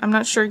camera. I'm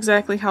not sure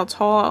exactly how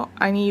tall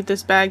I need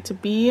this bag to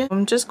be.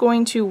 I'm just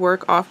going to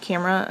work off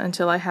camera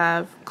until I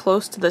have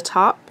close to the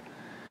top.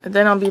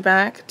 Then I'll be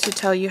back to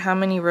tell you how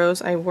many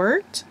rows I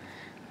worked,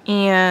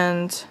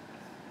 and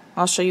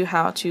I'll show you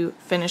how to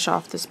finish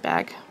off this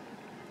bag.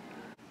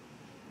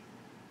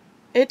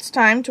 It's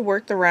time to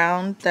work the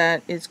round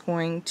that is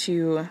going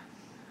to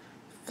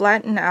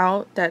flatten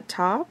out that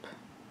top,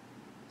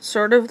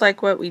 sort of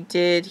like what we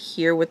did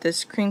here with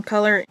this cream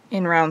color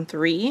in round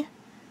 3,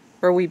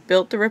 where we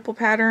built the ripple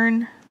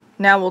pattern.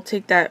 Now we'll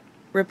take that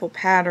ripple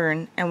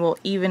pattern and we'll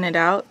even it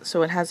out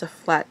so it has a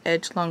flat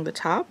edge along the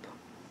top.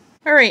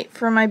 Alright,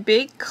 for my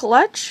big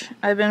clutch,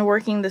 I've been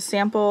working the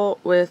sample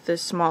with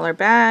this smaller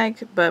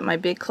bag, but my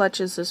big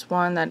clutch is this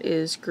one that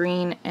is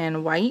green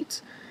and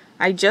white.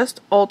 I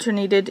just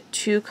alternated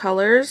 2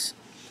 colors,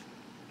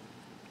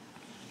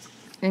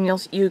 and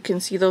you can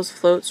see those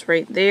floats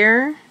right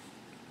there.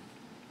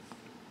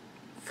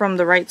 From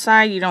the right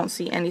side, you don't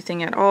see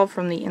anything at all.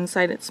 From the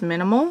inside, it's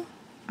minimal.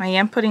 I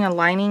am putting a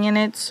lining in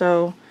it,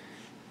 so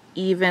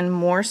even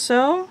more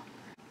so.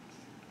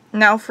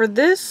 Now for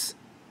this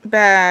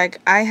bag,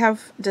 I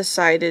have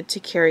decided to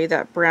carry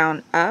that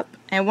brown up,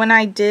 and when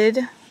I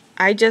did,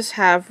 I just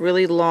have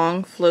really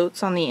long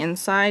floats on the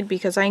inside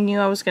because I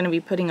knew I was going to be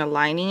putting a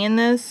lining in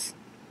this.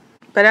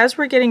 But as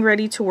we're getting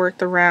ready to work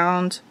the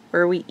round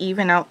where we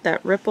even out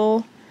that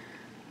ripple,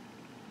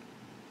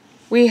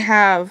 we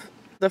have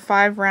the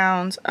 5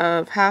 rounds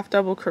of half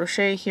double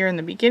crochet here in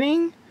the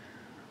beginning,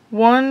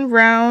 1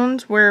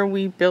 round where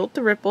we built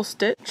the ripple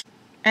stitch,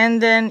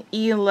 and then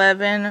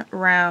 11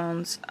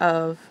 rounds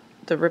of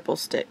the ripple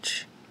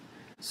stitch.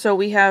 So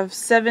we have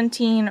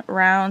 17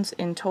 rounds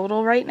in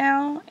total right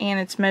now, and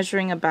it's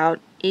measuring about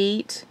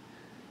 8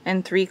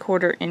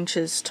 3/4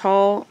 inches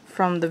tall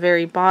from the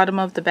very bottom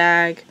of the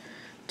bag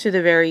to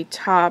the very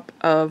top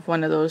of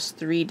one of those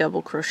 3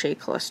 double crochet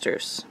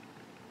clusters.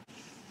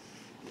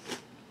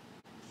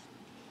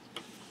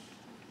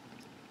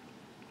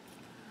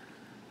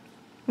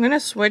 I'm going to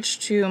switch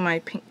to my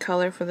pink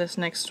color for this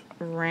next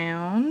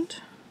round.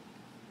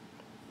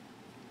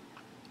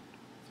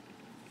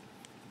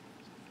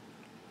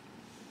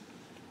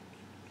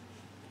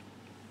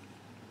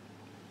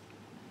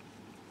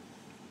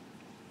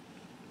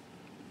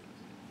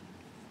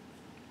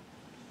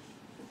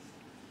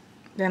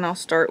 Then I'll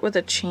start with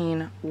a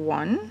chain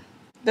 1.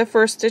 The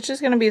first stitch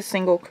is going to be a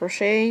single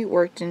crochet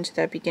worked into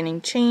that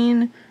beginning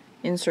chain.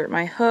 Insert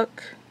my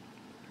hook,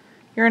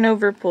 yarn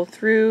over, pull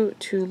through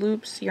 2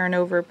 loops, yarn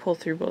over, pull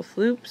through both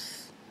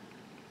loops.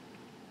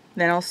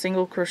 Then I'll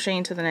single crochet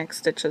into the next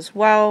stitch as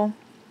well.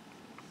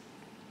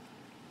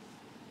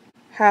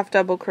 Half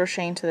double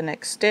crochet into the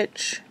next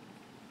stitch.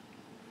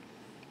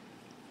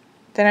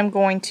 Then I'm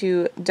going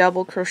to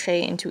double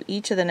crochet into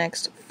each of the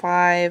next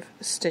 5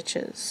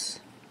 stitches.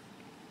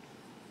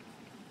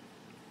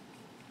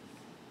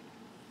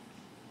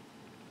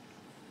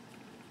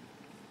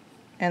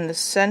 And the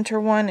center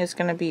one is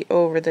going to be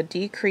over the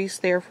decrease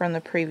there from the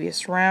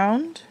previous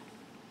round.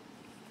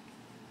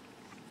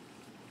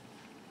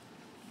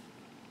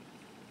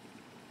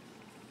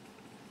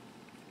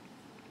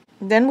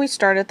 Then we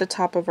start at the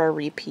top of our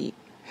repeat.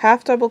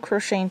 Half double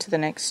crochet into the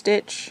next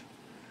stitch,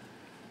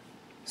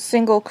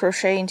 single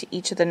crochet into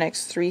each of the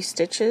next 3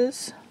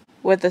 stitches,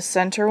 with the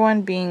center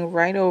one being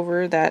right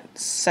over that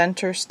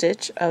center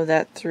stitch of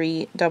that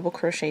 3 double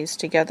crochets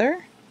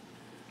together.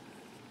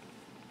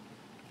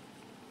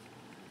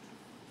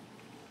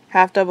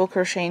 Half double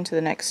crochet into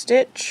the next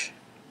stitch,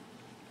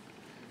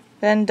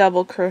 then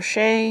double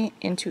crochet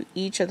into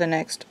each of the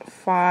next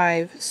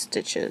 5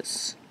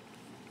 stitches,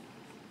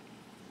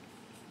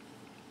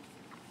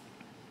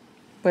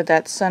 with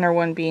that center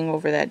one being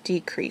over that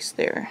decrease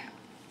there.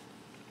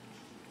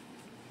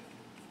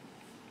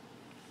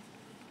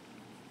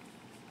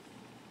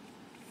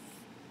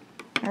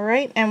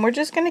 Alright, and we're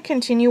just going to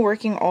continue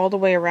working all the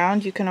way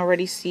around. You can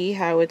already see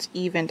how it's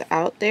evened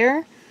out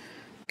there.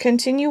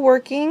 Continue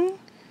working,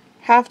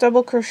 half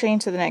double crochet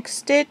into the next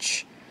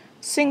stitch,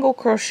 single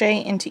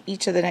crochet into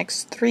each of the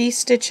next 3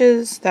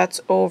 stitches, that's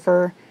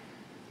over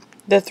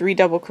the 3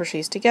 double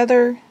crochets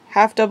together,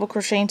 half double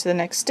crochet into the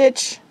next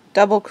stitch,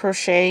 double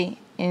crochet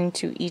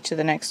into each of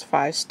the next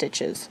 5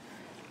 stitches,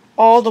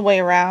 all the way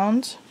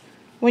around.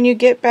 When you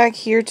get back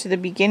here to the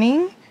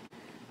beginning,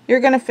 you're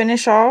going to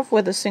finish off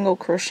with a single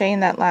crochet in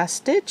that last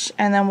stitch,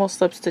 and then we'll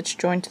slip stitch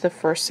join to the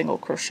first single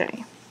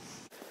crochet.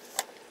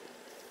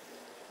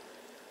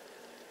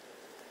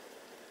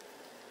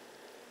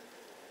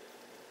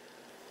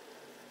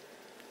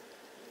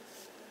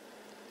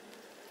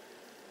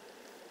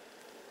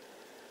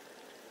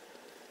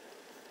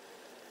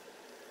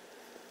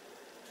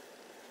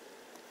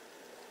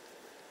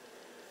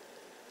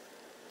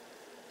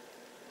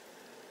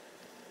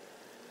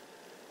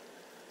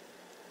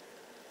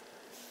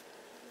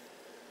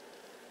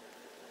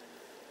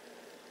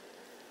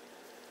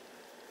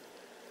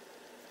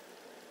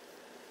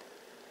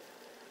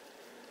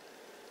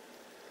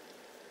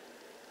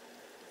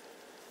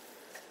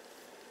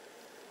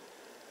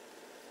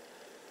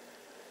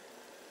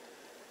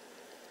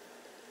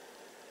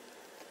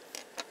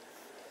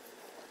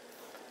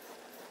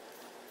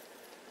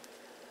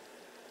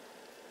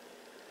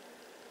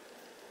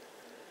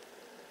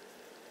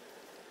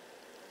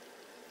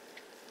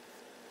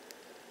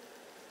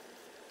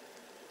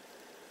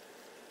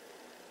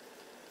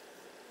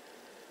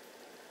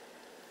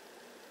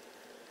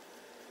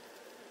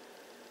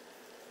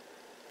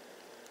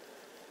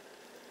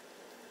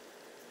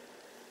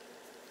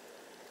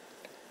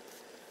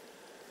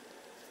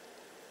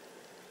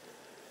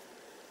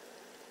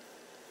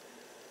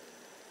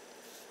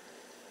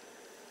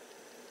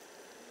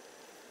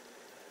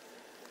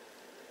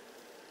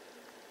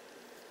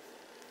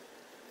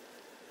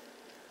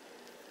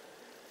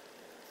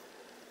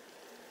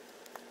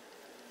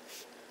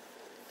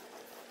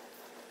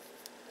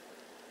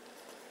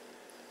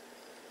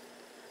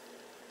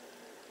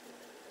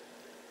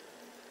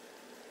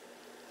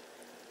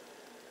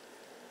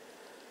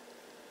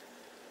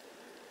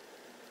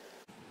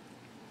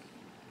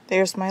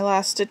 There's my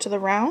last stitch of the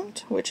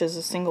round, which is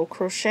a single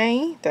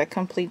crochet. That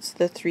completes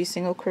the 3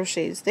 single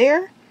crochets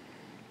there.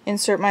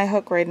 Insert my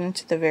hook right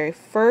into the very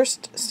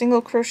first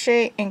single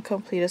crochet and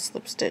complete a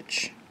slip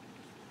stitch.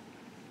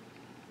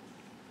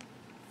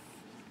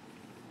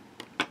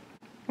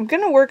 I'm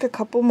going to work a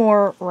couple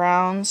more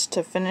rounds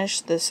to finish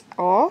this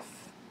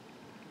off.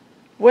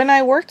 When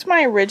I worked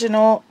my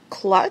original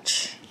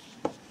clutch,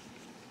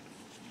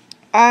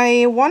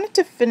 I wanted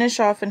to finish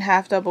off in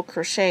half double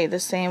crochet the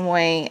same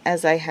way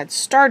as I had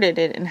started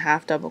it in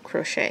half double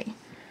crochet.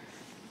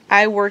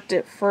 I worked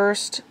it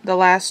first the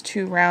last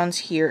 2 rounds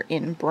here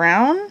in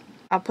brown.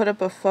 I'll put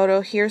up a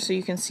photo here so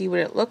you can see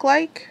what it looked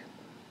like.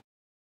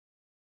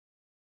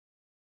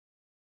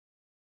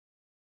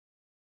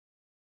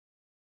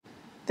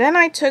 Then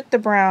I took the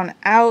brown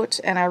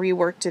out and I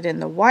reworked it in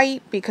the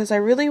white because I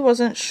really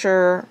wasn't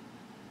sure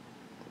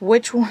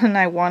which one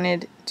I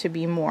wanted to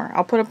be more.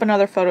 I'll put up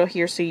another photo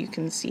here so you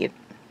can see it.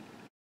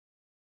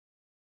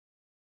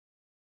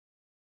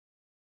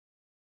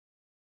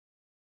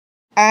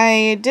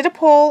 I did a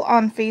poll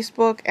on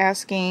Facebook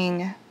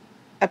asking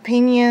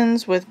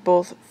opinions with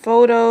both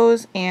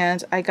photos,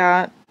 and I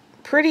got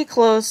pretty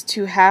close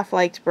to half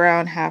liked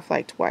brown, half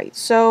liked white.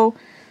 So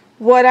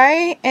what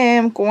I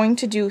am going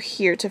to do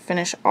here to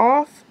finish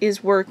off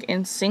is work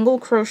in single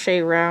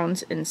crochet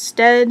rounds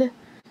instead.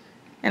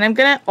 And I'm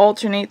going to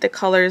alternate the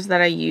colors that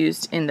I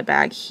used in the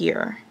bag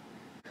here.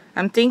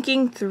 I'm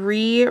thinking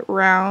 3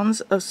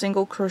 rounds of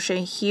single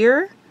crochet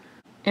here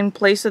in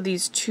place of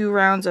these 2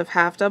 rounds of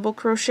half double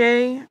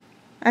crochet.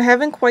 I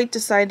haven't quite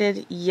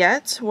decided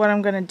yet what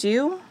I'm going to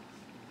do,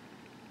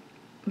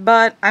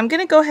 but I'm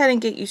going to go ahead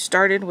and get you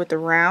started with the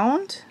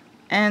round,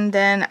 and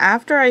then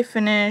after I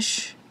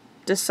finish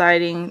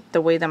deciding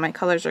the way that my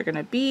colors are going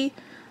to be,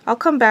 I'll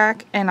come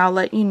back and I'll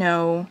let you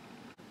know.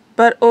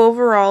 But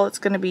overall it's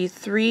going to be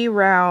 3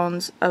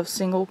 rounds of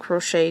single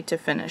crochet to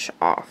finish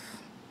off.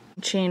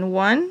 Chain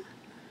 1,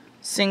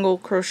 single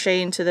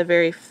crochet into the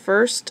very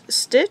first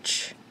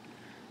stitch,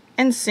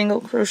 and single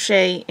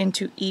crochet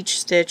into each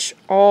stitch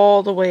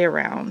all the way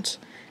around.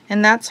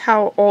 And that's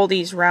how all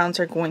these rounds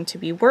are going to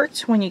be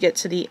worked. When you get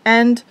to the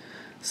end,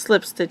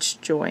 slip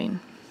stitch join.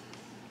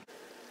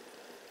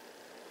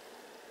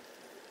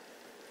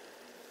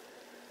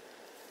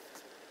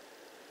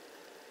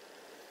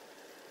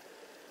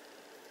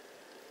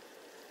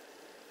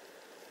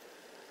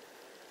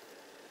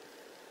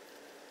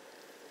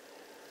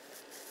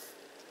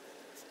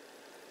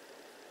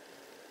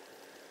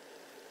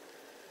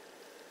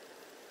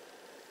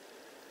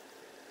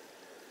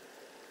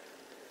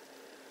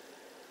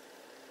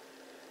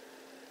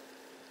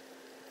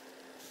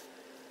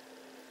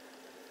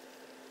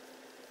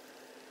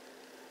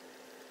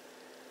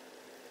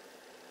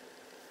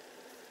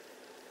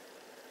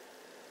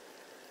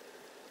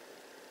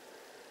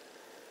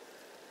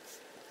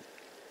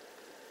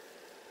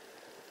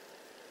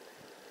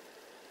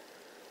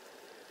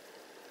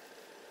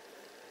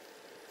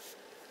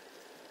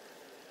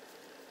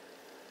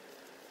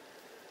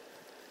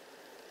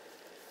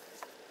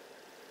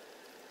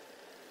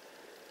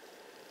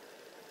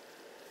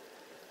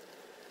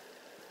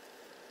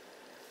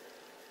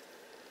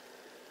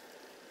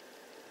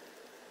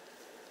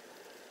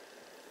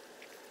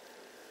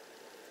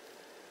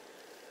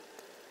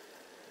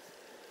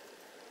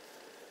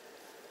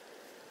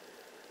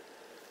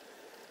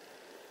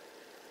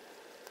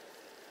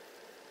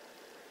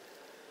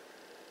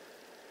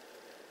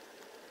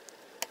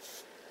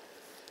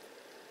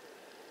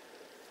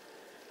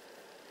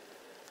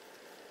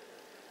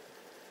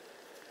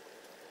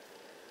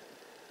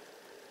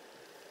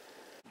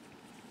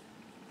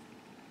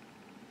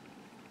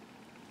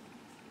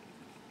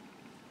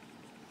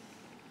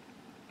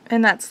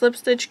 And that slip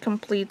stitch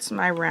completes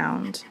my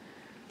round.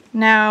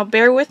 Now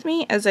bear with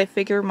me as I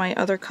figure my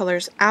other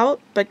colors out,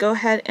 but go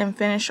ahead and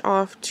finish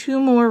off 2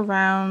 more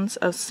rounds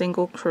of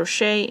single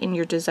crochet in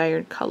your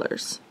desired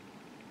colors.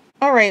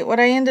 Alright,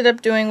 what I ended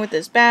up doing with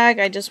this bag,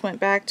 I just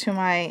went back to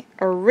my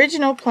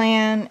original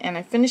plan and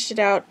I finished it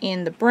out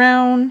in the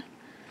brown.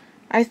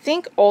 I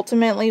think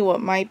ultimately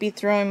what might be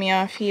throwing me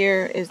off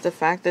here is the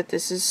fact that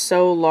this is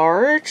so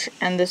large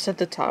and this at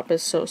the top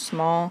is so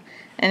small,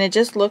 and it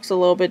just looks a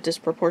little bit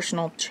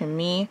disproportional to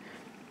me.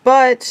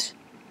 But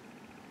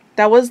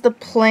that was the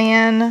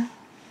plan,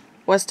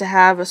 was to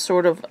have a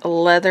sort of a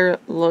leather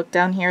look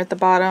down here at the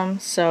bottom,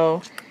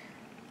 so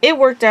it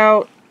worked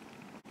out.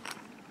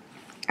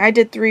 I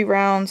did 3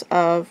 rounds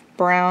of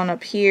brown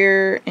up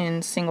here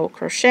in single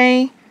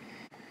crochet,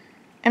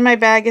 and my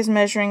bag is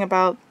measuring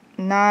about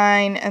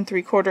 9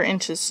 3/4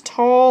 inches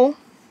tall.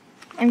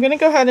 I'm going to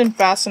go ahead and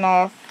fasten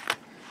off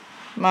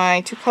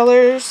my 2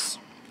 colors.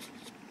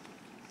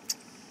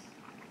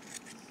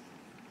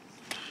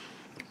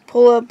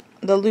 Pull up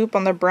the loop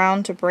on the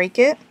brown to break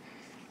it.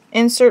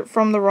 Insert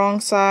from the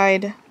wrong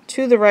side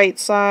to the right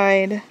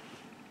side.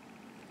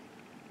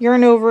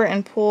 Yarn over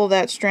and pull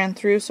that strand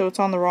through so it's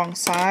on the wrong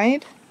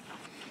side.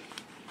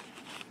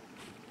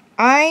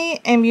 I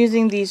am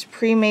using these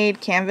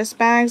pre-made canvas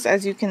bags,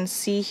 as you can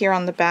see here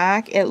on the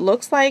back. It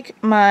looks like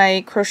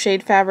my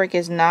crocheted fabric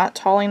is not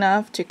tall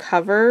enough to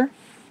cover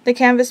the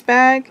canvas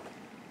bag,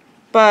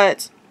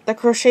 but the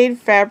crocheted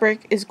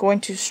fabric is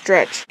going to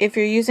stretch. If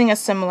you're using a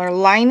similar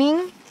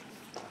lining,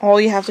 all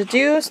you have to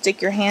do is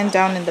stick your hand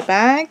down in the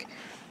bag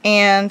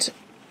and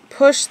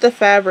push the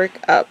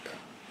fabric up,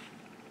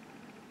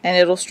 and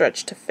it'll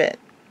stretch to fit,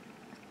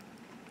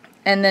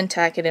 and then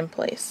tack it in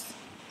place.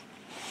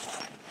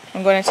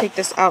 I'm going to take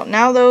this out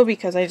now though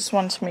because I just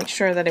wanted to make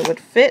sure that it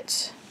would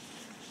fit.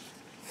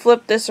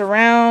 Flip this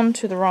around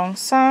to the wrong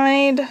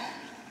side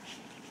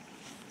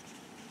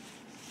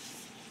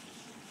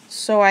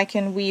so I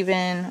can weave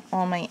in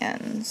all my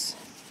ends.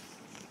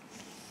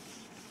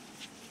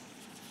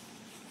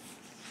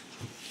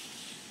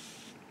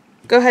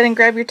 Go ahead and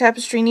grab your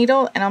tapestry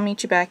needle and I'll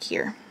meet you back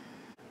here.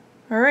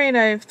 Alright,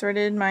 I've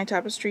threaded my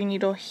tapestry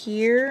needle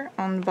here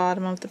on the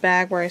bottom of the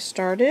bag where I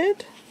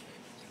started.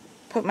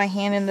 Put my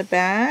hand in the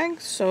bag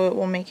so it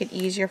will make it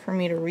easier for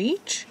me to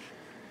reach.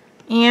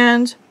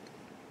 And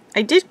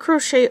I did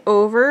crochet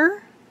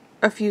over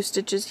a few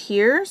stitches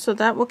here, so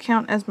that will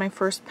count as my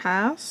first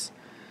pass.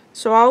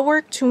 So I'll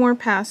work 2 more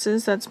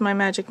passes. That's my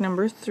magic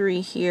number 3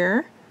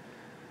 here.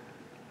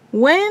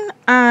 When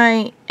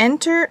I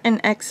enter and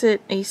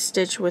exit a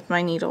stitch with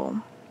my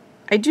needle,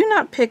 I do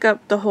not pick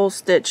up the whole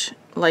stitch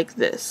like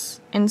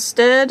this.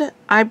 Instead,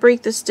 I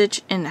break the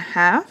stitch in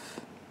half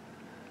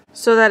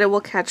so that it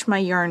will catch my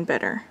yarn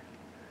better.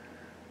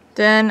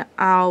 Then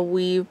I'll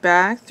weave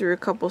back through a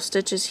couple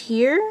stitches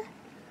here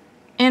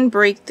and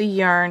break the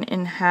yarn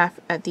in half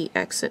at the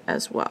exit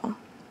as well.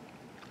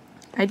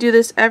 I do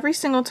this every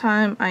single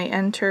time I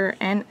enter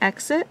and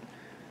exit.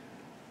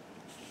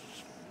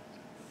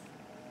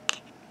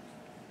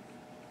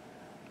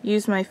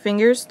 Use my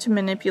fingers to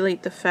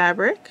manipulate the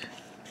fabric.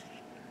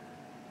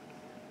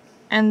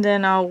 And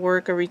then I'll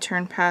work a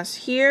return pass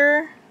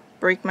here,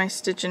 break my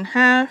stitch in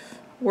half,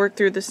 work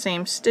through the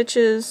same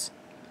stitches,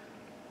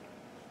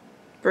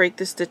 break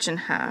the stitch in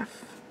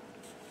half.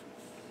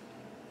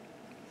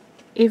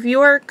 If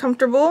you are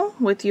comfortable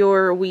with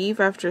your weave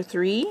after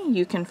 3,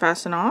 you can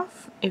fasten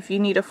off. If you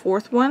need a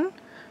 4th one,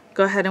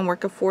 go ahead and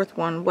work a 4th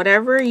one.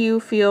 Whatever you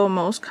feel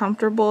most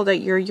comfortable that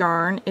your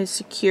yarn is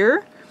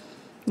secure,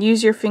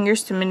 use your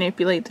fingers to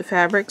manipulate the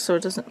fabric so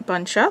it doesn't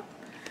bunch up,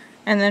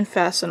 and then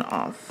fasten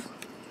off.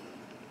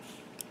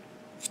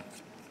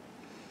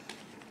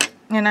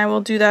 And I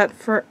will do that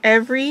for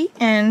every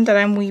end that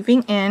I'm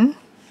weaving in.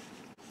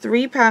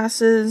 3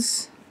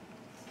 passes,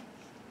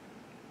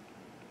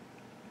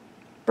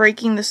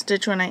 breaking the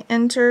stitch when I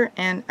enter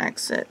and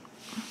exit.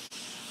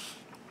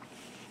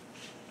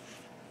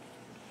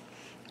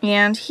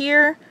 And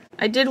here,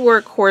 I did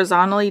work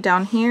horizontally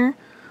down here.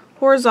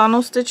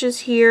 Horizontal stitches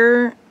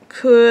here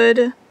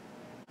could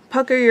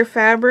pucker your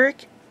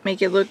fabric,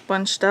 make it look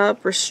bunched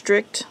up,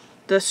 restrict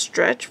the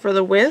stretch for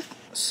the width.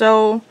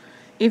 So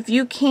if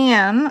you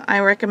can, I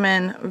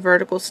recommend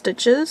vertical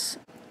stitches.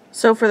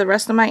 So for the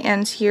rest of my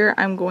ends here,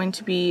 I'm going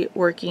to be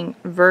working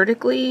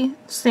vertically,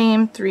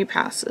 same 3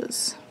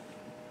 passes.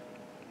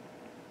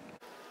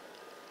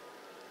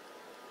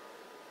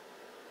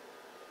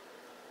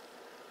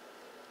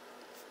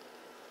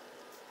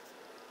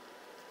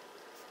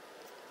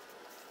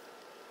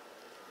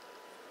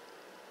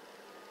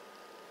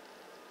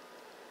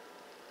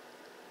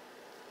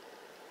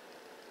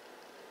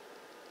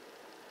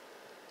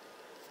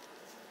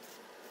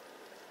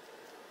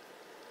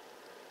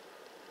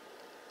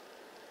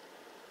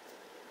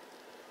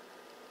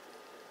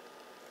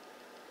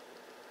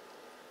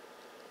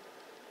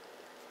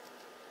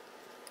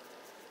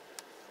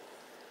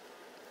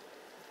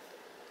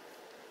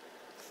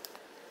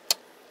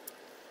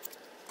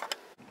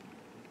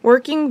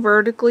 Working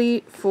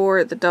vertically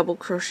for the double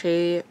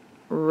crochet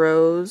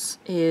rows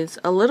is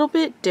a little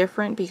bit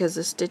different because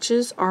the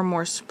stitches are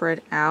more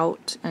spread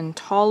out and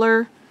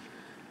taller.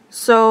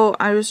 So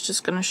I was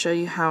just going to show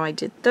you how I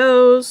did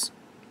those.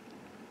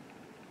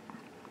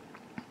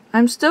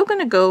 I'm still going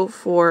to go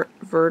for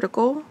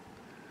vertical.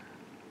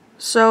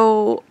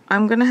 So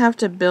I'm going to have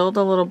to build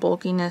a little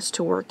bulkiness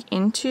to work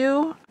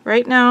into.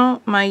 Right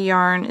now my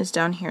yarn is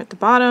down here at the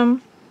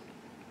bottom.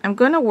 I'm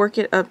going to work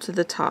it up to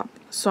the top.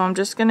 So I'm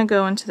just going to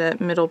go into that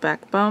middle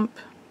back bump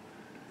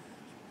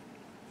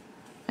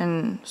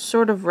and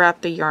sort of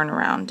wrap the yarn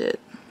around it.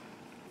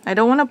 I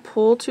don't want to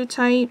pull too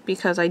tight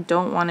because I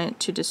don't want it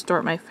to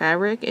distort my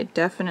fabric. It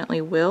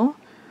definitely will.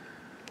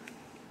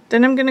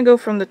 Then I'm going to go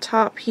from the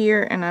top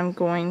here and I'm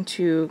going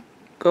to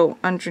go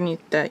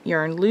underneath that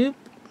yarn loop.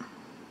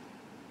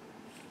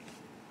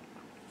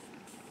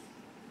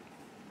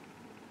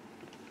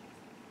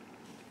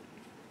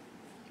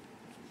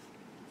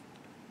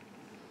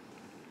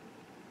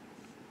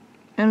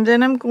 And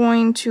then I'm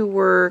going to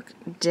work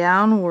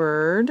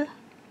downward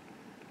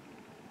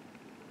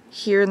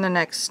here in the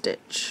next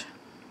stitch.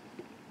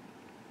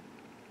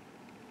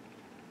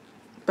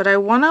 But I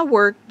want to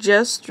work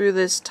just through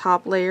this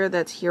top layer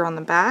that's here on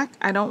the back.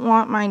 I don't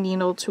want my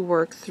needle to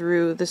work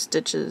through the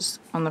stitches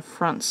on the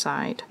front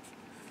side.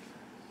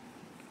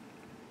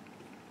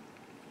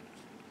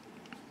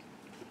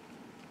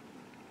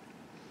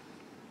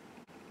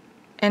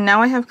 And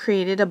now I have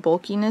created a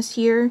bulkiness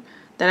here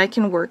that I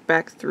can work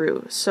back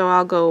through. So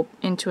I'll go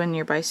into a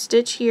nearby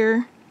stitch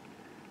here.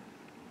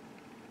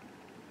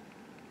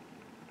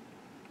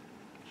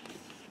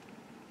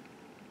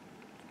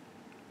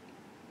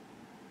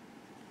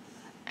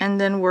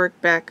 And then work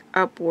back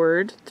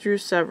upward through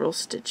several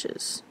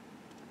stitches.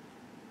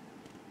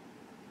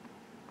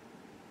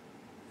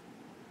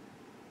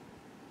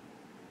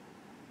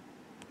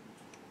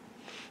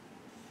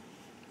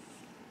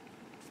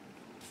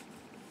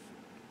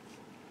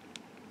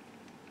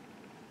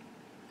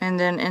 And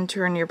then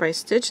enter a nearby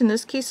stitch. In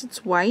this case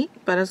it's white,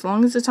 but as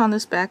long as it's on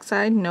this back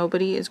side,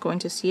 nobody is going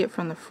to see it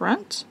from the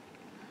front.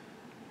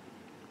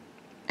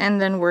 And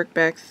then work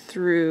back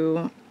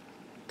through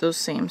those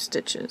same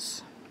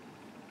stitches.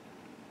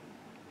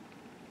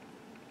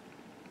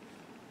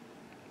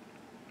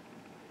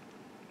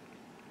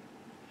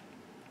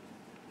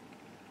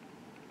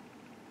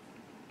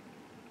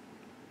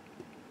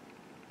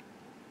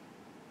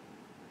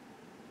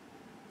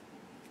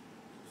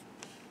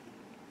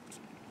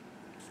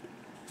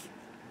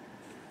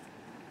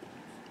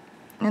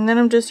 And then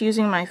I'm just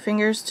using my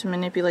fingers to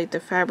manipulate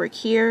the fabric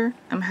here.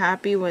 I'm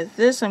happy with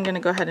this. I'm going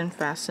to go ahead and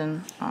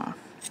fasten off.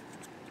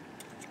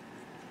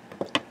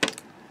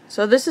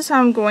 So this is how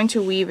I'm going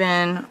to weave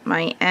in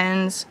my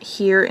ends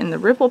here in the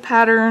ripple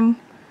pattern.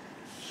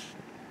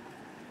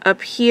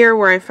 Up here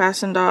where I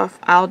fastened off,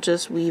 I'll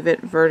just weave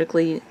it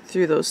vertically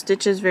through those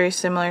stitches, very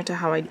similar to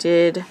how I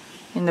did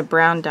in the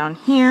brown down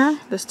here.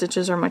 The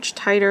stitches are much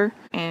tighter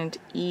and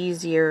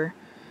easier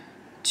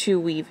to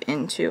weave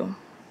into.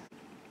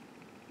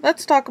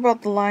 Let's talk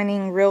about the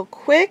lining real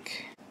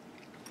quick.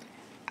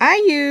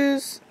 I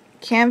use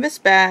canvas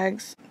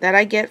bags that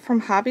I get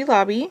from Hobby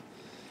Lobby.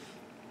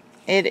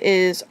 It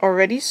is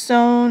already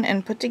sewn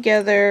and put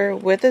together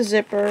with a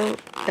zipper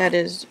that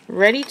is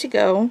ready to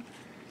go.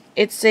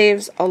 It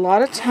saves a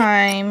lot of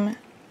time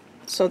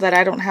so that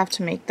I don't have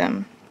to make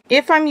them.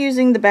 If I'm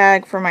using the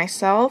bag for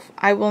myself,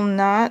 I will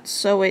not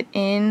sew it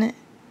in.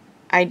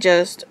 I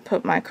just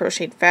put my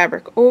crocheted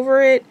fabric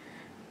over it.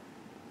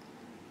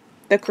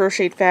 The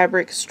crocheted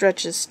fabric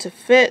stretches to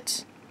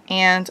fit,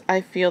 and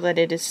I feel that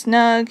it is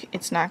snug,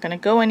 it's not going to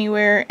go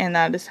anywhere, and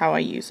that is how I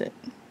use it.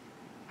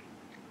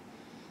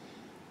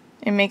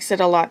 It makes it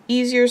a lot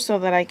easier so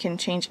that I can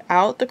change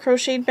out the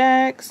crocheted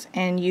bags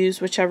and use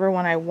whichever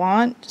one I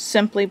want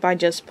simply by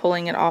just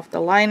pulling it off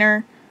the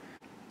liner,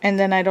 and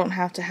then I don't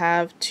have to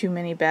have too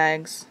many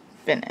bags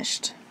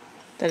finished.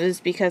 That is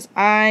because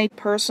I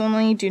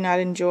personally do not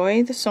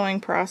enjoy the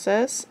sewing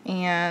process,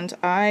 and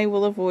I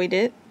will avoid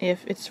it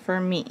if it's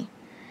for me.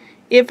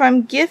 If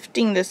I'm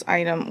gifting this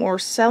item or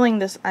selling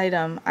this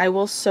item, I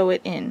will sew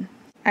it in.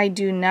 I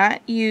do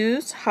not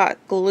use hot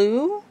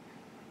glue,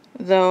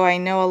 though I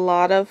know a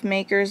lot of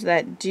makers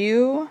that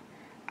do.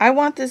 I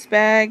want this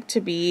bag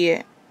to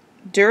be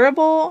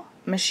durable,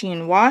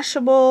 machine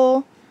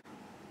washable,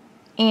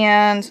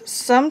 and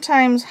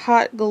sometimes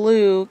hot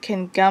glue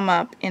can gum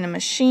up in a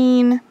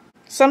machine.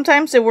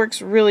 Sometimes it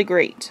works really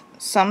great.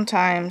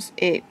 Sometimes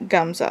it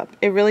gums up.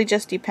 It really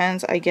just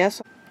depends, I guess,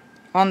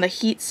 on the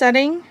heat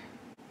setting.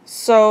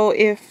 So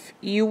if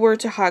you were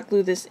to hot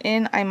glue this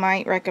in, I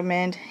might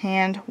recommend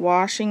hand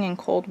washing in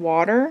cold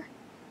water.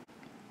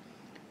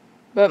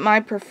 But my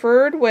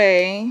preferred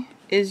way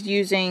is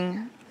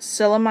using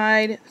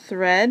silicone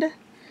thread.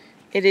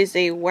 It is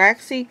a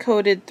waxy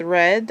coated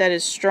thread that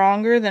is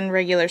stronger than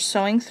regular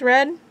sewing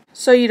thread,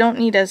 so you don't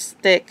need as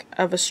thick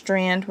of a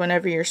strand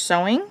whenever you're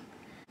sewing.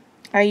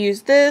 I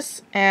use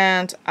this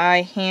and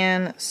I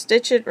hand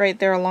stitch it right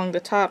there along the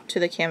top to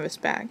the canvas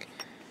bag.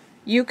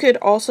 You could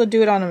also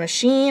do it on a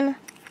machine.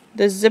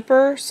 The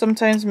zipper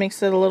sometimes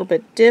makes it a little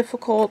bit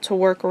difficult to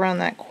work around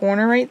that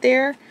corner right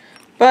there,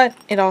 but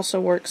it also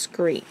works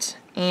great,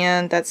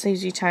 and that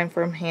saves you time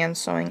from hand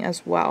sewing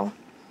as well.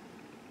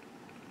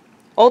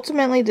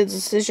 Ultimately, the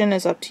decision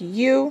is up to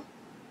you,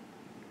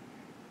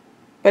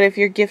 but if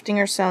you're gifting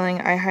or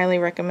selling, I highly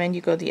recommend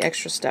you go the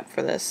extra step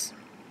for this.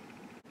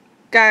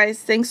 Guys,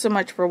 thanks so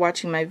much for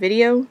watching my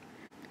video.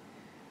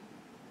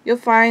 You'll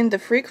find the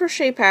free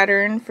crochet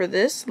pattern for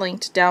this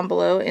linked down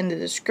below in the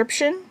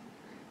description.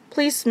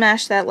 Please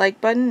smash that like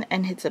button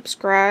and hit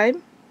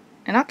subscribe,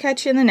 and I'll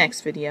catch you in the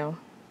next video.